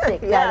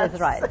 Footballistic. Yes. That is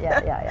right.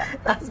 Yeah.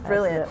 That's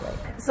brilliant.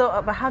 Absolutely.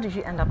 So, but how did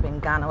you end up in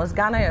Ghana? Was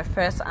Ghana your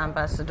first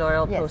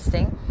ambassadorial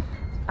posting?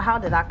 How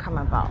did that come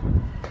about?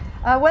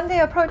 When they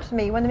approached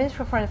me, when the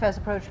Minister of Foreign Affairs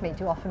approached me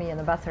to offer me an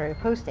ambassadorial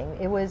posting,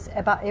 it was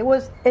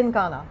in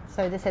Ghana.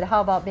 So they said,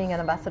 how about being an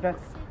ambassador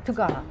to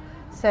Ghana?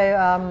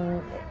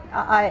 So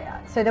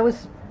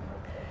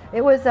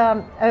it was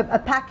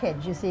a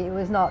package, you see. It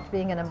was not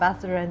being an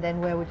ambassador and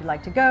then where would you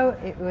like to go.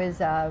 It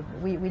was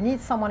we need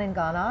someone in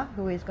Ghana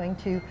who is going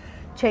to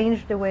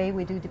change the way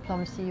we do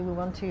diplomacy. We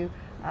want to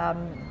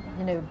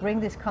bring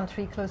this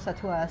country closer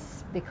to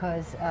us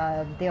because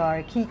they are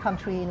a key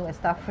country in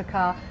West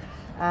Africa.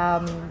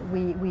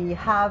 We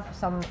have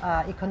some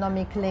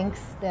economic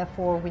links,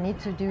 therefore we need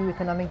to do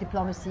economic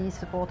diplomacy,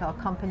 support our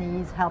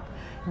companies, help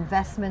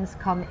investments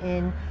come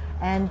in,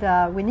 and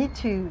we need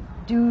to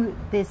do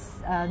this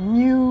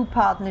new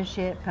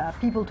partnership,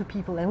 people to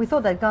people. And we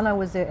thought that Ghana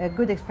was a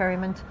good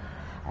experiment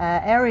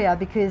area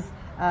because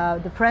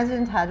the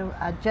president had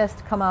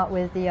just come out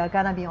with the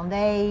Ghana Beyond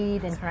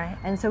Aid,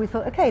 and so we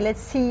thought, okay, let's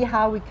see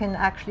how we can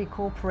actually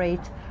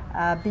cooperate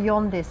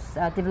beyond this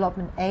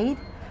development aid.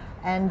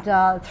 And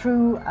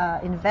through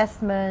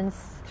investments,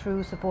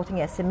 through supporting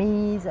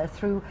SMEs,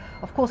 through,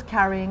 of course,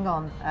 carrying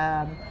on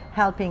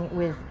helping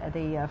with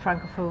the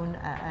Francophone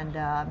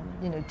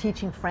and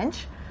teaching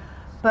French.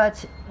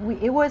 But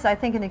it was, I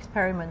think, an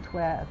experiment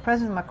where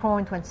President Macron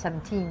in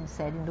 2017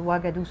 said in the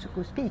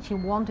Ouagadougou speech he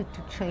wanted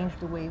to change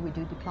the way we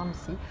do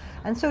diplomacy.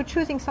 And so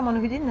choosing someone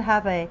who didn't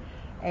have a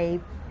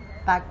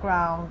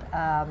background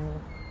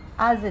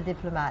as a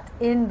diplomat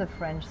in the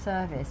French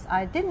service,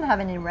 I didn't have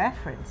any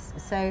reference.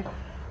 So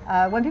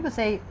when people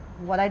say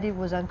what I did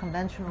was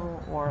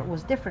unconventional or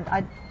was different,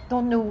 I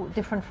don't know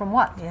different from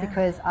what,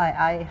 because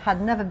I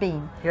had never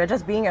been. You're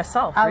just being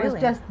yourself, I was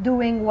just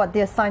doing what the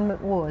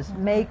assignment was.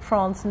 Make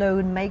France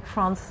known, make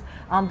France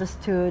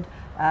understood,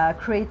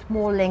 create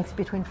more links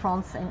between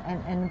France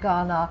and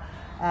Ghana,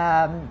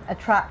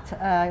 attract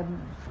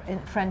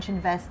French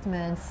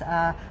investments,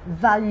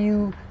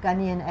 value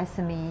Ghanaian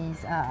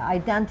SMEs,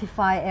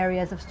 identify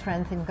areas of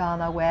strength in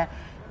Ghana where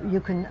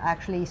you can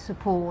actually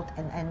support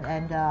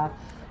and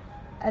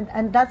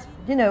that's,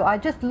 I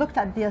just looked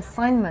at the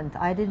assignment.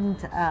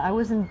 I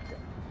wasn't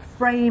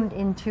framed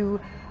into,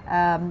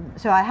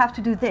 so I have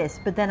to do this,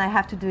 but then I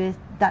have to do it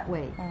that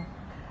way.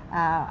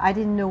 I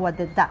didn't know what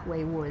that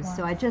way was,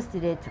 so I just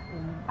did it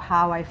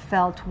how I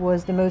felt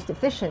was the most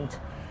efficient,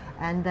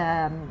 and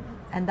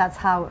that's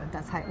how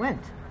it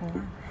went.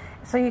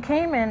 So you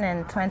came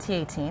in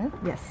 2018.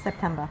 Yes,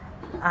 September.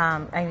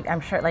 I'm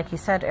sure, like you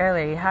said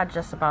earlier, you had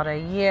just about a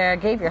year,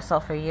 gave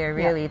yourself a year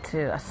really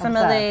to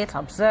assimilate,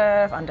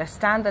 observe,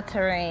 understand the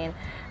terrain,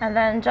 and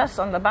then just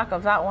on the back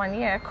of that 1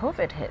 year,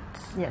 COVID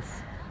hits.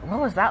 Yes.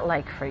 What was that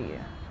like for you?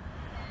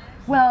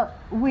 Well,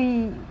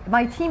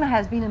 my team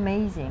has been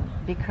amazing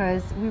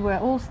because we were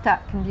all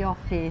stuck in the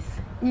office,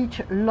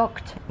 each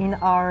locked in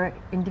our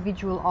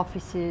individual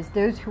offices.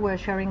 Those who were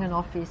sharing an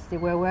office, they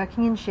were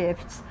working in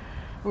shifts.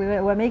 We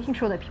were making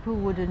sure that people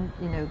wouldn't,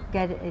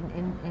 get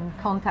in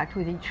contact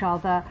with each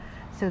other,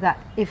 so that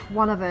if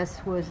one of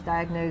us was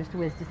diagnosed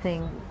with the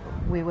thing,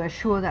 we were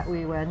sure that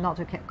we were not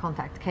a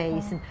contact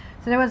case. And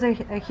so there was a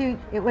huge.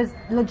 It was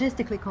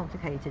logistically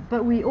complicated,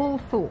 but we all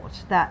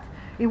thought that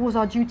it was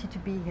our duty to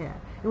be here.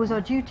 It was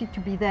our duty to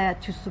be there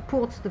to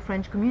support the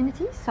French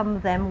community. Some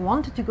of them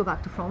wanted to go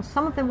back to France.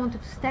 Some of them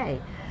wanted to stay.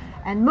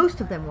 And most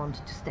of them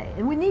wanted to stay.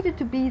 And we needed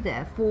to be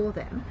there for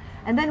them.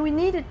 And then we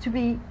needed to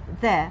be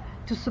there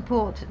to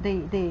support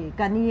the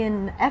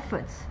Ghanaian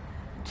efforts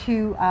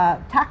to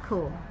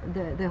tackle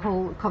the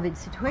whole COVID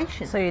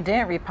situation. So you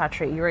didn't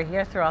repatriate, you were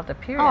here throughout the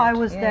period? Oh, I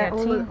was there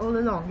all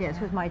along, yes,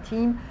 with my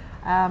team.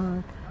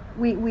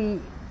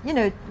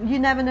 You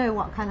never know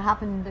what can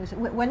happen.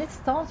 When it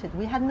started,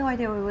 we had no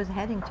idea where it was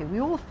heading to.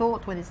 We all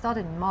thought when it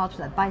started in March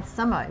that by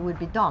summer it would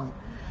be done.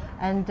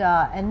 And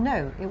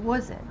no, it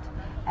wasn't.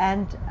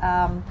 And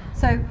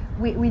so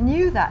we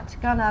knew that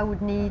Ghana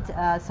would need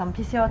some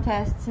PCR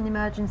tests in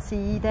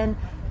emergency. Then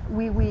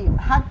we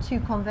had to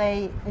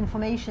convey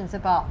information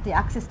about the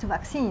access to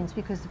vaccines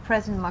because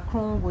President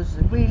Macron was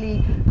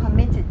really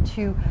committed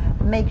to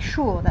make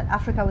sure that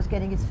Africa was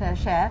getting its fair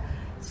share.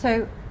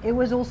 So it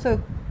was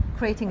also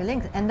creating a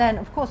link. And then,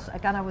 of course,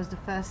 Ghana was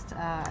the first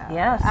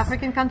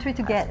African country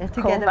to get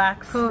COVAX.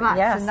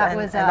 Yes, and that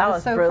was that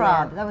was so brilliant.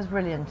 proud. That was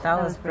brilliant. That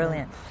was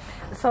brilliant.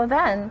 So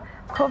then,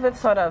 COVID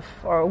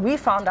we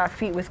found our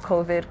feet with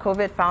COVID.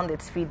 COVID found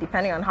its feet,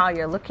 depending on how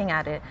you're looking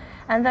at it.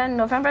 And then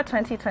November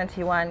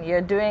 2021,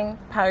 you're doing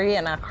Paris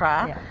and Accra.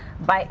 Yeah.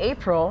 By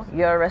April,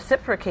 you're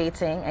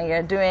reciprocating and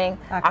you're doing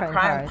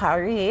Accra and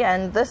Paris.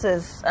 And this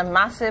is a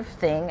massive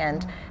thing, and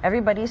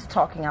everybody's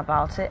talking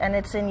about it. And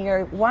it's in your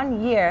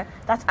 1 year.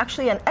 That's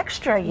actually an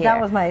extra year.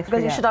 That was my extra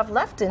Because you should have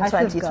left in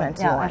 2021.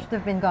 Yeah, I should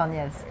have been gone,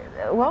 yes.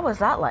 What was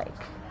that like?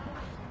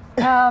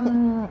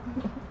 I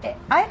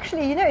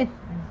actually, it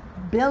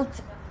built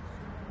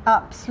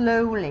up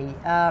slowly.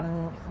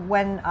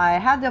 When I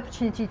had the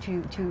opportunity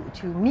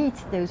to meet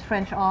those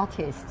French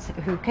artists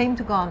who came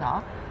to Ghana,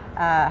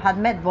 had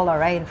met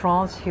Bolloré in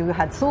France, who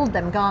had sold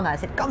them Ghana. I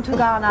said, come to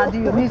Ghana, do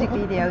your music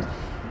videos.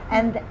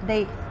 And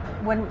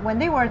when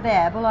they were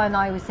there, Bolloré and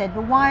I, we said,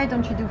 but why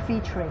don't you do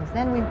featurings?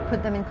 Then we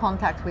put them in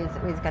contact with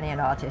Ghanaian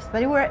artists.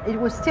 But it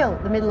was still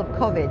the middle of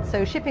COVID,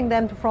 so shipping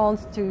them to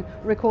France to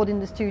record in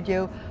the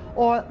studio,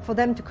 or for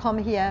them to come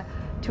here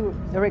to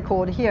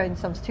record here in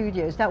some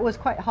studios, that was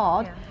quite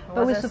hard. Yeah.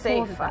 But we wasn't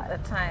supported safe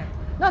at the time.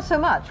 Not so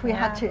much. We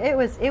had to. It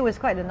was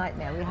quite a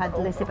nightmare. We had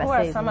laissez-passer. Who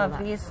are some of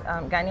these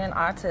Ghanaian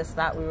artists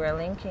that we were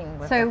linking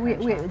with? So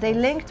they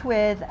linked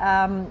with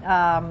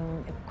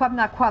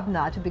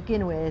Kwabna to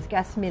begin with,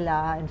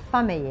 Gasmila and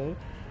Fameye,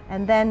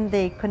 and then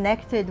they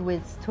connected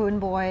with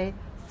Stoneboy,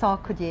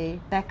 Sarkodie,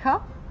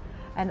 Becca,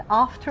 and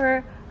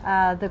after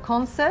the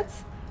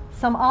concerts,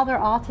 some other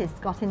artists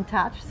got in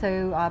touch.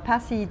 So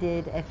Passy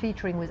did a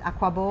featuring with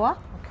Aquaboa.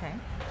 Okay.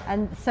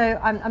 And so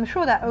I'm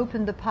sure that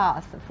opened the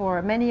path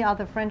for many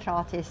other French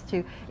artists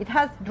to. It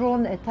has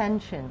drawn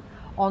attention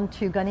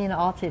onto Ghanaian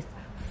artists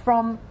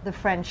from the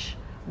French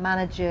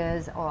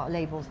managers or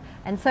labels.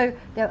 And so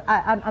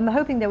I'm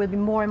hoping there will be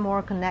more and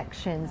more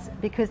connections,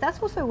 because that's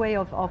also a way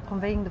of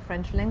conveying the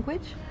French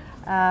language.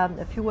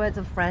 A few words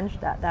of French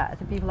that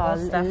the people are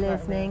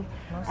listening,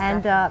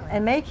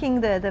 and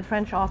making the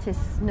French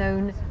artists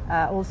known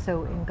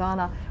also in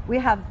Ghana. We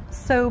have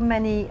so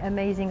many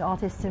amazing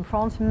artists in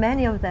France.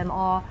 Many of them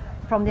are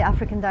from the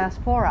African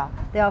diaspora.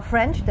 They are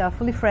French. They are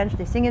fully French.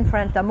 They sing in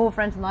French. They're more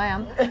French than I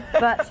am,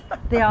 but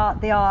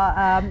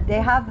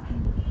they have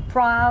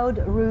proud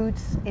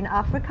roots in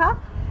Africa,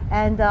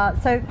 and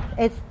so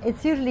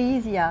it's usually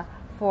easier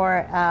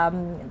for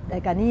the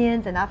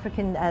Ghanaians and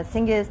African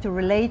singers to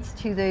relate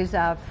to those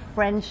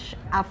French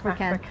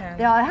African.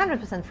 They are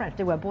 100% French.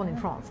 They were born in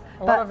France.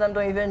 A lot of them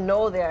don't even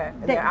know their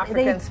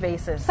African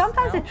spaces.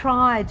 Sometimes they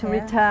try to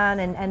return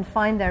and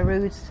find their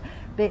roots,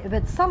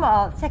 but some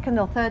are second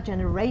or third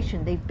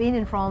generation. They've been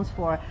in France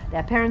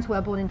their parents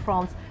were born in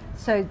France,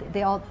 so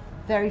they are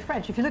very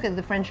French. If you look at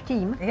the French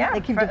team,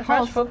 they keep the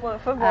French football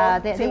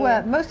they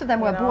were, most of them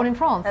were born in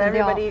France. And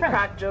everybody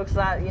cracked jokes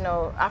that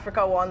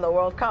Africa won the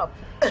World Cup.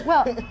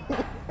 Well,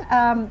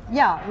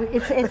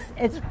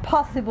 it's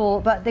possible,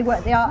 but they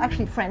are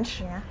actually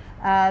French.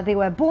 Yeah. They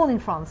were born in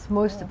France,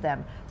 most of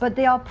them, but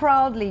they are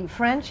proudly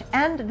French,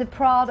 and they're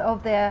proud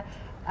of their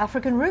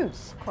African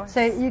roots.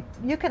 So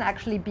you can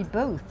actually be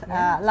both.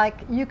 Yeah. Like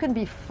you can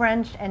be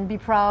French and be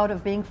proud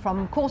of being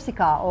from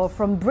Corsica or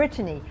from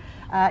Brittany.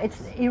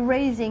 It's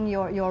erasing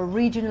your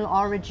regional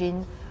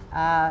origin.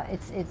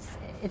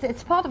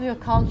 It's part of your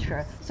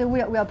culture. So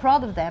we are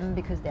proud of them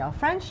because they are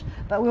French,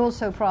 but we're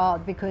also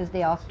proud because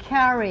they are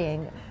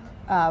carrying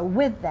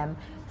with them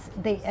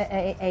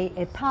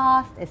a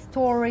past, a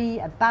story,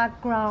 a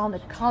background, a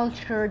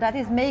culture that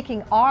is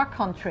making our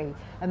country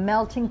a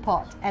melting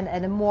pot and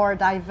a more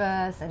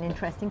diverse and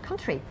interesting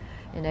country.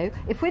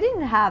 If we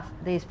didn't have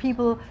these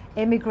people,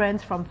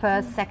 immigrants from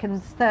first,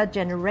 second, third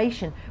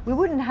generation, we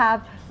wouldn't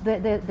have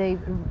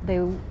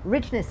the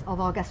richness of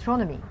our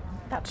gastronomy.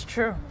 That's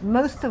true.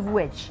 Most of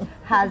which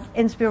has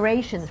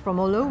inspirations from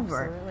all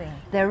over. Absolutely.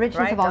 The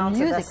richness of our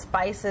music. To the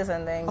spices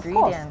and the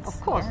ingredients. Of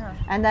course. Yeah.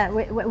 And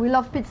we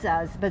love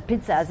pizzas, but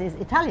pizzas is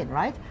Italian,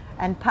 right?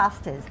 And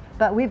pastas.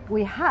 But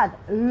we had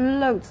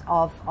loads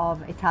of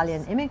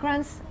Italian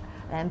immigrants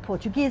and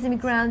Portuguese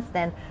immigrants,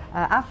 then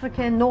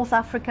African, North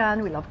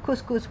African. We love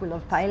couscous, we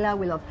love paella,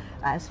 we love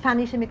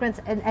Spanish immigrants,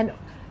 and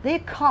they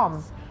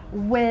come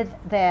with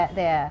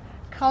their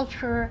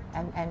culture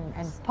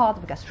and part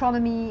of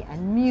gastronomy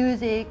and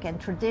music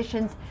and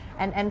traditions,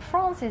 and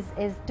France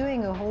is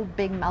doing a whole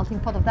big melting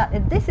pot of that.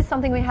 And this is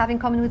something we have in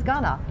common with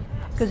Ghana,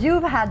 because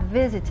you've had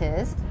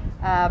visitors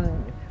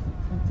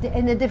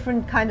in a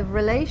different kind of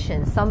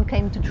relation. Some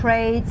came to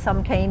trade,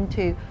 some came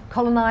to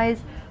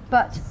colonize,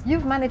 but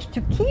you've managed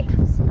to keep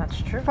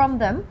from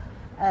them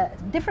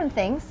different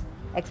things,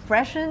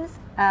 expressions,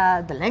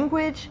 the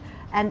language,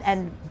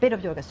 and bit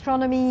of your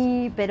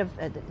gastronomy, bit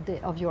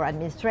of your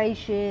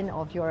administration,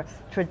 of your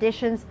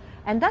traditions,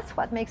 and that's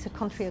what makes a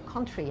country a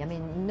country. I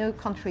mean, no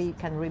country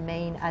can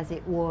remain as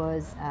it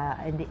was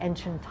in the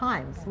ancient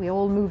times. We're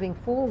all moving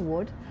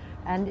forward,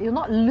 and you're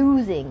not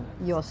losing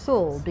your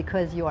soul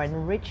because you are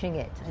enriching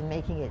it and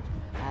making it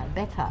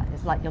better.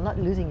 It's like you're not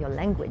losing your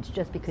language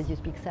just because you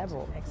speak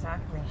several.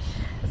 Exactly.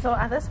 So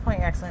at this point,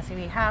 Your Excellency,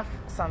 we have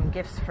some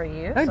gifts for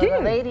you. Oh, so do you?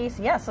 The ladies,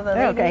 yes. So the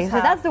ladies. Okay,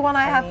 so that's the one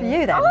I have for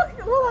you then. Oh,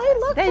 well, I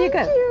love. There you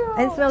go.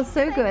 You. It smells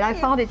so good. I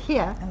found it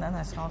here. And then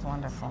it smells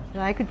wonderful.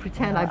 I could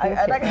pretend I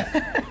bought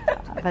it,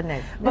 but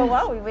no. But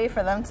while we wait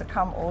for them to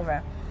come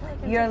over,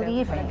 you're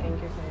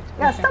leaving.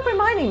 Yeah, stop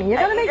reminding me. You're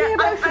going to make me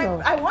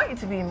emotional. I want you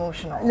to be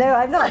emotional. No,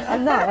 I'm not.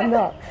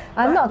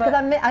 I'm not because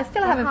I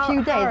still have a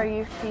few days. How are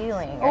you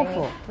feeling?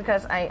 Awful.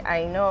 Because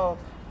I know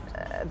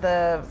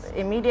the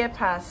immediate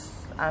past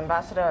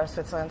ambassador of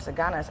Switzerland to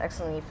Ghana, His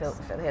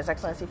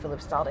Excellency Philip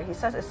Stalder, he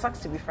says it sucks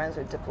to be friends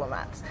with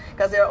diplomats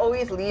because they're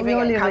always leaving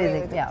and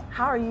coming. Yeah.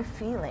 How are you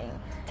feeling?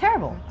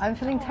 Terrible. I'm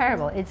feeling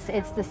terrible.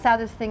 It's the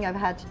saddest thing I've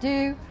had to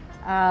do.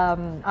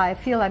 I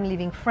feel I'm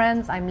leaving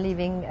friends. I'm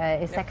leaving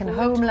a second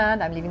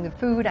homeland. I'm leaving the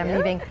food. I'm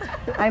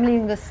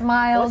leaving the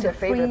smile. What's your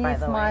favorite, by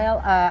the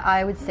smile.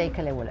 I would say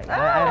kelewele.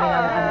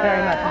 I'm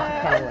very much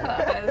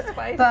into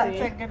kelewele.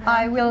 But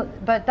I will.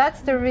 But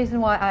that's the reason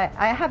why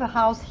I have a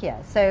house here.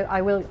 So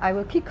I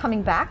will keep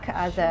coming back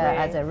as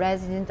a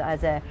resident,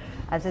 as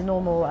a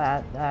normal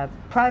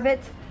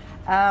private,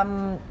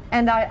 and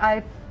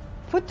I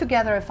put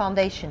together a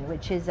foundation,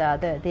 which is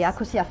the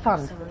Akosia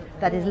Fund,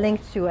 that is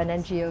linked to an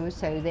NGO,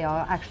 so they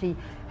are actually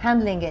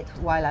handling it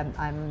while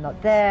I'm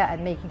not there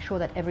and making sure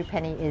that every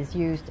penny is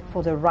used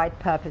for the right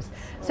purpose.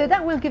 So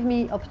that will give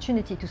me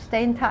opportunity to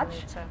stay in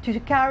touch, to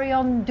carry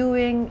on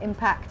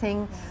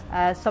impacting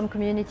some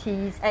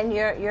communities. And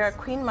you're a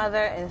Queen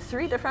Mother in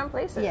 3 different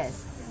places?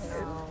 Yes.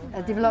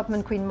 A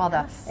development Queen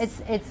Mother.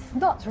 It's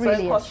not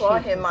really so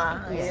a chief.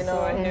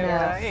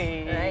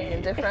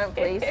 In different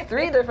places,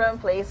 3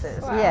 different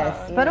places. Wow.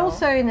 Yes, but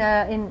also in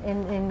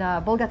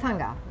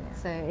Bolgatanga.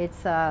 So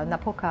it's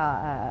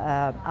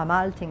Napoka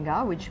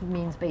Amaltinga, which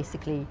means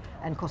basically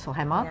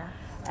Nkosohema,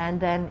 and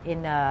then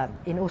in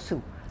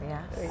Osu.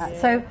 Yes.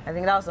 So I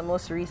think that was the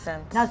most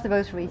recent. That's the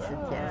most recent,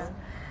 yes.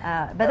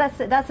 But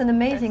that's an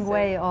amazing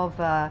way of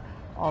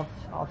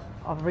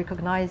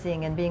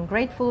recognizing and being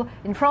grateful.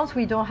 In France,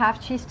 we don't have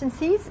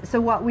chieftaincies,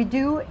 so what we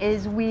do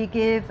is we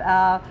give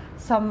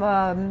some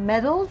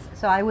medals.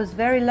 So I was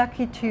very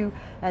lucky to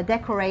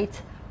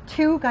decorate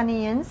 2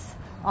 Ghanaians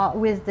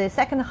with the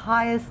second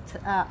highest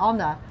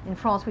honor in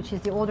France, which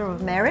is the Order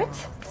of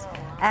Merit.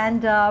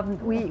 And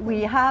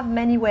we have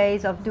many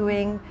ways of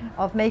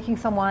making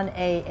someone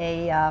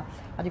a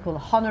what do you call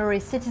it, honorary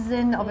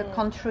citizen of a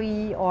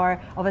country or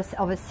of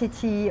a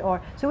city,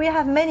 so we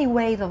have many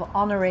ways of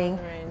honoring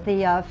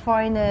the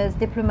foreigners,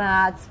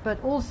 diplomats,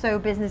 but also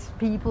business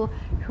people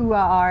who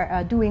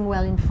are doing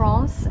well in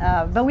France.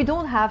 But we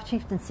don't have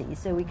chieftaincies,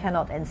 so we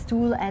cannot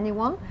install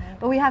anyone.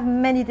 But we have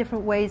many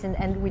different ways,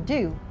 and we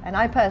do. And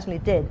I personally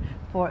did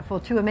for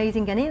 2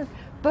 amazing Ghanaians,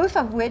 both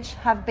of which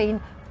have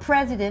been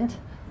president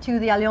to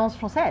the Alliance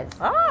Française.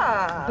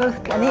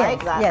 Both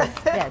Ghanaians, yes,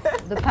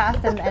 the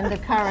past and the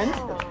current,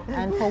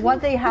 and for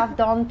what they have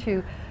done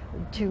to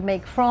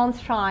make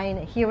France shine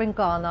here in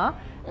Ghana,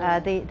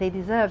 they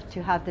deserve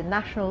to have the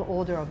National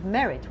Order of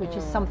Merit, which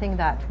is something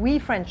that we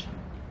French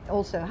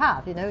also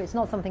have. It's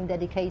not something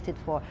dedicated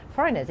for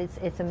foreigners.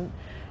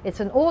 It's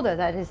an order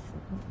that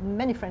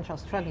many French are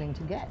struggling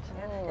to get.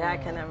 Yeah, I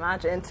can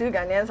imagine. And 2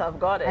 Ghanaians have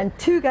got it. And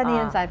 2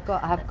 Ghanaians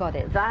have got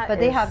it. But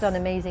they have done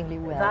amazingly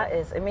well.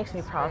 It makes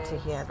me proud to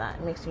hear that.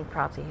 It makes me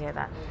proud to hear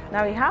that.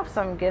 Now we have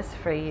some gifts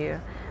for you.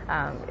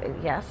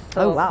 Yes.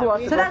 So wow.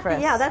 So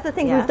that's the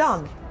thing we've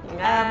done.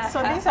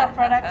 So these are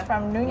products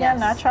from Nunya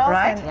Naturals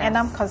and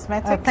Enam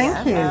Cosmetics.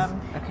 Thank you.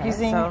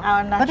 Using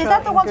our natural But is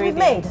that the ones we've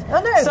made?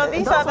 Oh no. So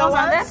these are the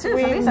ones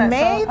we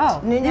made.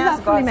 These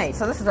are fully made.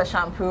 So this is a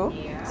shampoo.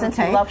 Since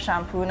you love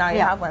shampoo, now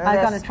you have one.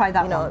 I'm going to try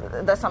that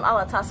one. There's some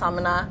Alata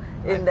Samana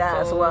in there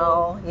as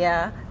well.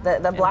 Yeah.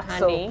 The black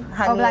soap.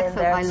 Honey in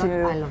there too.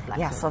 I love black soap.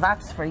 Yeah, so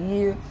that's for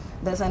you.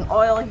 There's an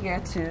oil here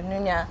too.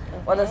 Nunya,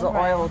 what does the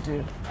oil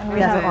do?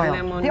 We have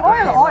oil. The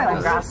oil.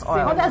 Grass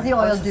oil. What does the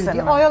oil do?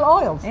 The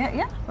oils.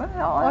 Yeah.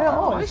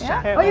 Oils.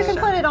 Yeah. Or you can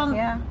put it on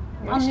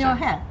your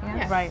hair.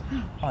 Right.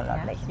 Oh,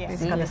 lovely. Yes.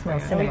 It's going to smell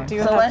cinnamon.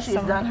 So when she's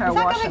done her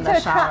wash in the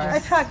shower.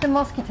 Attract the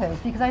mosquitoes,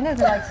 because I know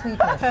they like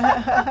sweetness.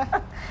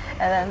 And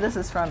then this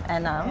is from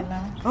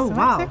Enam. Oh,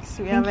 wow.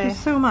 Thank you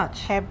so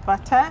much. Hair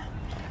butter.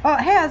 Oh,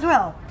 hair as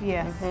well?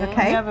 Yes.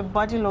 Okay. We have a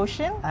body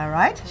lotion. All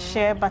right.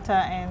 Shea butter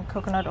and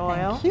coconut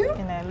oil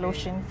in a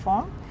lotion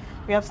form.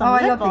 We have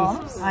some lip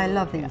balms. I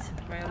love these.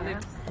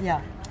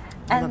 Yeah.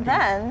 And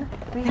then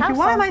we have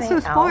Why am I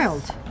so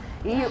spoiled?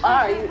 You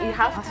are. You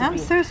have to I'm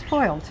so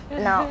spoiled.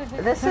 Now,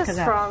 this is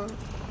from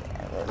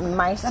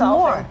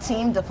myself and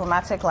Team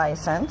Diplomatic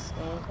License.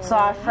 So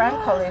our friend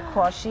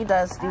Kolekwa, she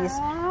does these,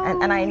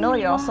 and I know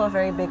you're also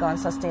very big on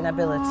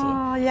sustainability.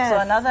 Oh, yes. So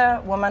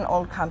another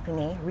woman-owned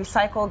company,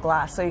 recycle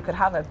glass, so you could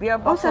have a beer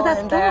bottle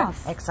in there.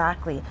 Glass.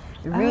 Exactly.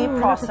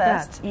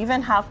 Reprocessed,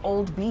 even have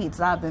old beads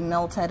that have been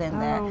melted in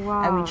there.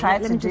 Wow. And we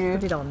tried to do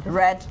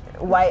red,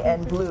 white,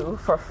 and blue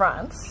for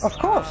France. Of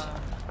course.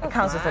 It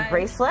comes with a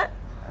bracelet.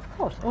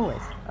 course,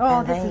 always. Oh,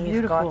 and this then is you've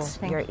beautiful. got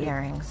Thank your you.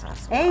 earrings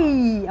as well.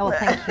 Hey! Oh,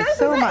 thank you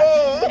so much.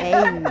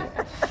 Hey!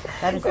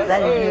 That is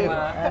beautiful.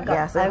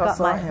 Yes, I've got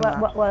my,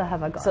 Hima. what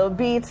have I got? So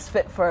beads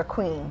fit for a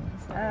queen.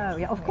 Oh,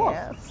 yeah, of course.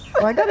 Yes.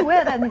 Well, I got to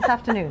wear that this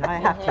afternoon. I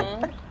have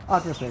to,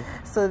 obviously.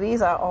 So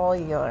these are all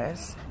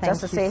yours. Thank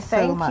Just to you say so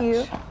thank much.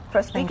 you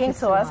for speaking you to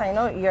so us. much. I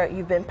know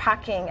you've been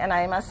packing, and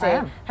I must I say,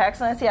 am. Her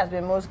Excellency has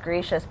been most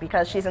gracious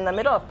because she's in the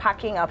middle of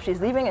packing up.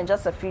 She's leaving in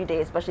just a few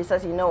days, but she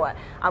says, you know what,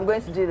 I'm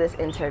going to do this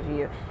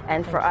interview.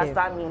 And for Thank us, you.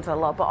 that means a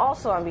lot. But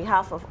also on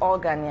behalf of all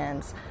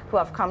Ghanaians who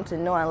have come to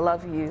know and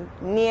love you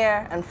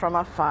near and from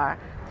afar,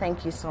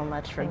 thank you so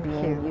much for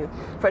being you.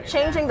 For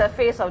changing the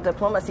face of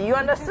diplomacy. You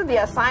understood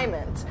the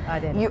assignment. I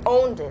did. You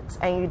owned it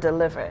and you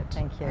delivered.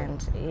 Thank you. And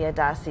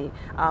Dasi,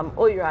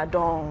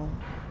 Oyuradong,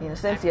 you know,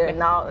 since you're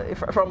now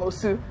from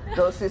Osu,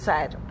 the Osu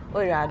side,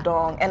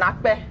 Oyuradong, and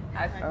Akbe,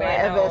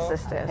 Ever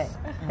sisters. Okay.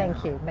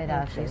 Thank you.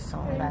 Thank you so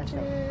much.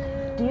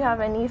 Do you have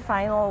any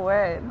final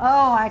words?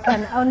 Oh, I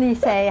can only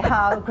say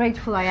how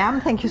grateful I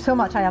am. Thank you so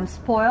much. I am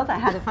spoiled. I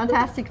had a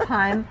fantastic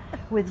time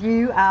with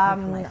you.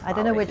 I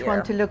don't know which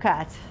one to look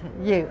at.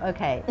 You,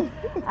 okay.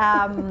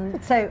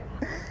 So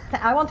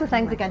I want to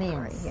thank the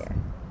Ghanaians here.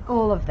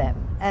 All of them,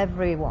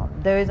 everyone.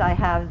 Those I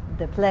have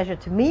the pleasure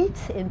to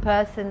meet in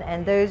person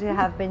and those who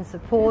have been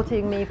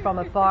supporting me from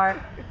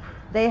afar.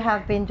 They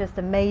have been just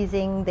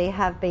amazing. They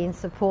have been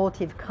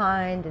supportive,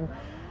 kind,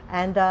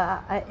 and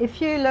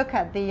if you look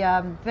at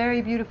the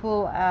very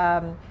beautiful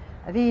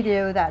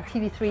video that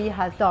TV3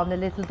 has done, a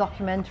little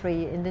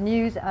documentary in the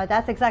news,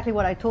 that's exactly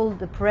what I told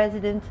the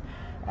president.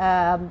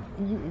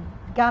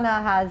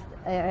 Ghana has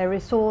a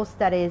resource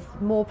that is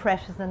more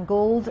precious than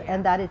gold,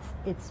 and that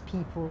it's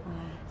people.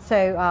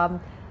 So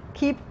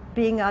keep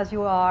being as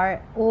you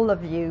are, all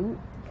of you.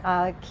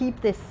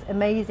 Keep this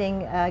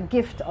amazing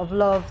gift of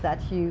love that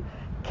you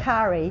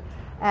carry,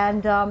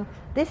 and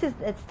this is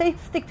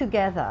stick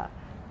together.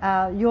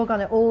 You're going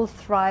to all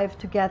thrive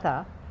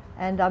together,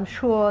 and I'm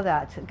sure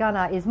that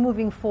Ghana is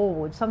moving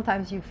forward.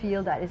 Sometimes you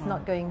feel that it's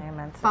not going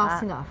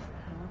fast enough,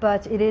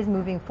 but it is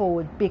moving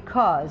forward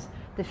because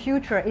the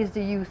future is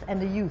the youth, and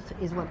the youth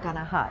is what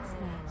Ghana has.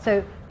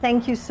 So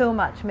thank you so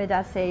much,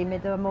 Medase,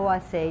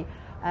 Medamoase,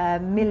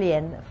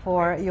 Million,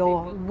 for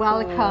your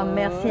welcome.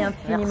 Merci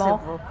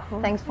infiniment.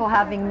 Thanks for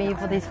having me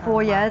for these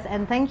 4 years,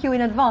 and thank you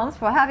in advance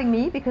for having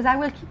me because I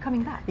will keep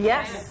coming back.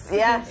 Yes.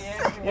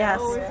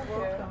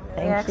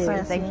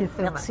 Thank you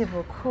so much. Merci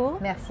beaucoup.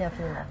 Merci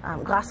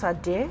infiniment. Grâce à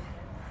Dieu,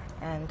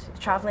 and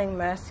traveling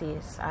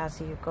mercies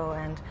as you go,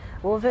 and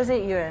we'll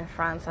visit you in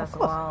France as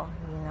well,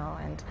 you know,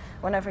 and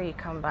whenever you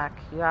come back,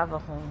 you have a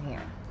home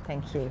here.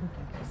 Thank you.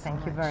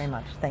 Thank you very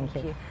much. Thank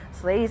you.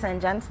 So ladies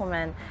and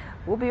gentlemen,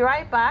 we'll be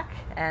right back,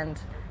 and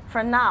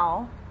for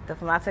now,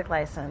 Diplomatic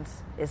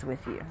License is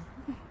with you.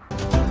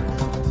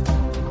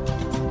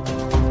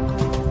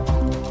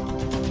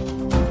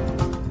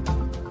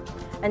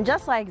 And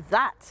just like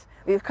that,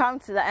 we've come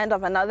to the end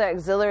of another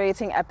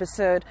exhilarating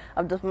episode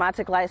of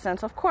Diplomatic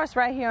License, of course,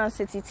 right here on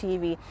Citi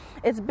TV.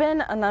 It's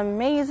been an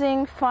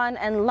amazing, fun,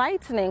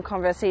 enlightening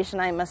conversation,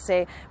 I must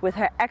say, with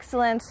Her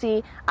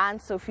Excellency Anne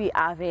Sophie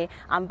AVÉ,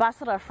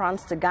 Ambassador of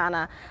France to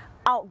Ghana.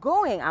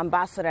 Outgoing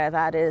ambassador,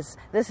 that is.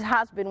 This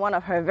has been one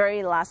of her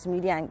very last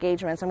media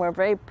engagements, and we're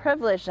very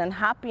privileged and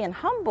happy and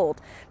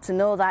humbled to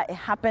know that it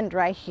happened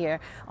right here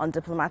on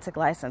Diplomatic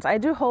License. I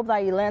do hope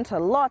that you learned a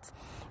lot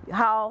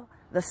how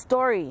the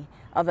story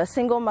of a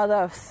single mother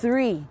of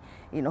 3,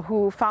 you know,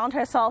 who found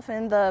herself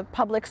in the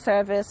public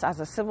service as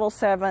a civil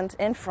servant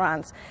in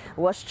France,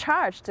 was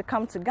charged to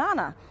come to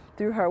Ghana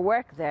through her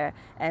work there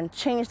and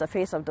change the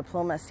face of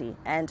diplomacy.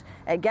 And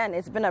again,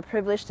 it's been a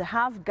privilege to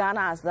have Ghana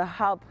as the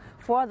hub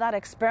for that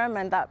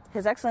experiment that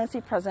His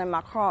Excellency President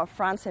Macron of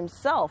France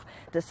himself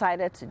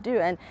decided to do,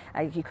 and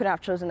he couldn't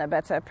have chosen a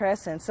better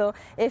person. So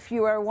if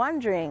you were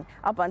wondering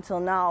up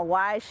until now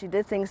why she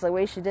did things the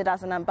way she did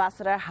as an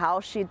ambassador, how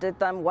she did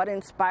them, what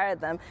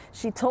inspired them,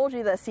 she told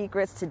you the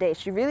secrets today.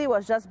 She really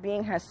was just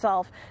being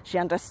herself. She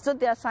understood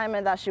the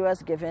assignment that she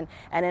was given,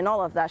 and in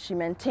all of that, she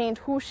maintained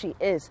who she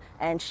is,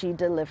 and she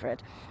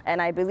delivered.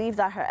 And I believe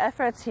that her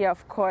efforts here,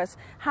 of course,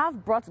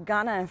 have brought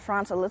Ghana and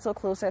France a little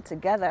closer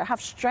together, have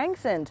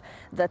strengthened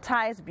the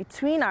ties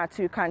between our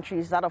two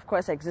countries that, of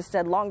course,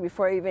 existed long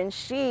before even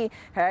she,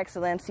 Her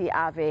Excellency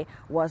AVÉ,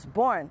 was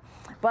born.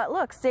 But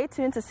look, stay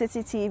tuned to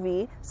Citi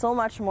TV. So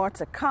much more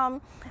to come.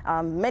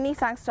 Many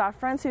thanks to our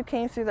friends who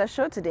came through the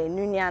show today.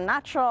 Nunia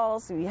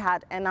Naturals, we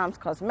had Enam's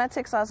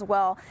Cosmetics as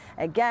well.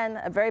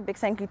 Again, a very big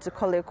thank you to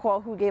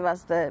Kolekwo, who gave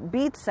us the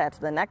bead set,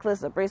 the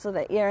necklace, the bracelet,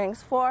 the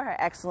earrings for Her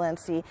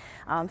Excellency.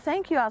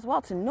 Thank you as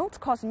well to Note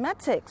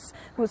Cosmetics,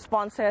 who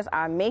sponsors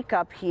our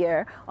makeup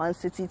here on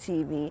Citi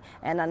TV.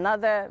 And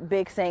another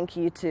big thank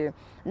you to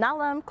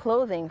Nalam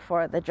Clothing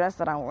for the dress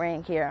that I'm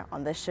wearing here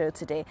on the show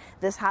today.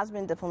 This has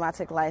been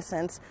Diplomatic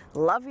License.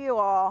 Love you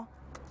all.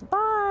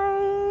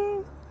 Bye.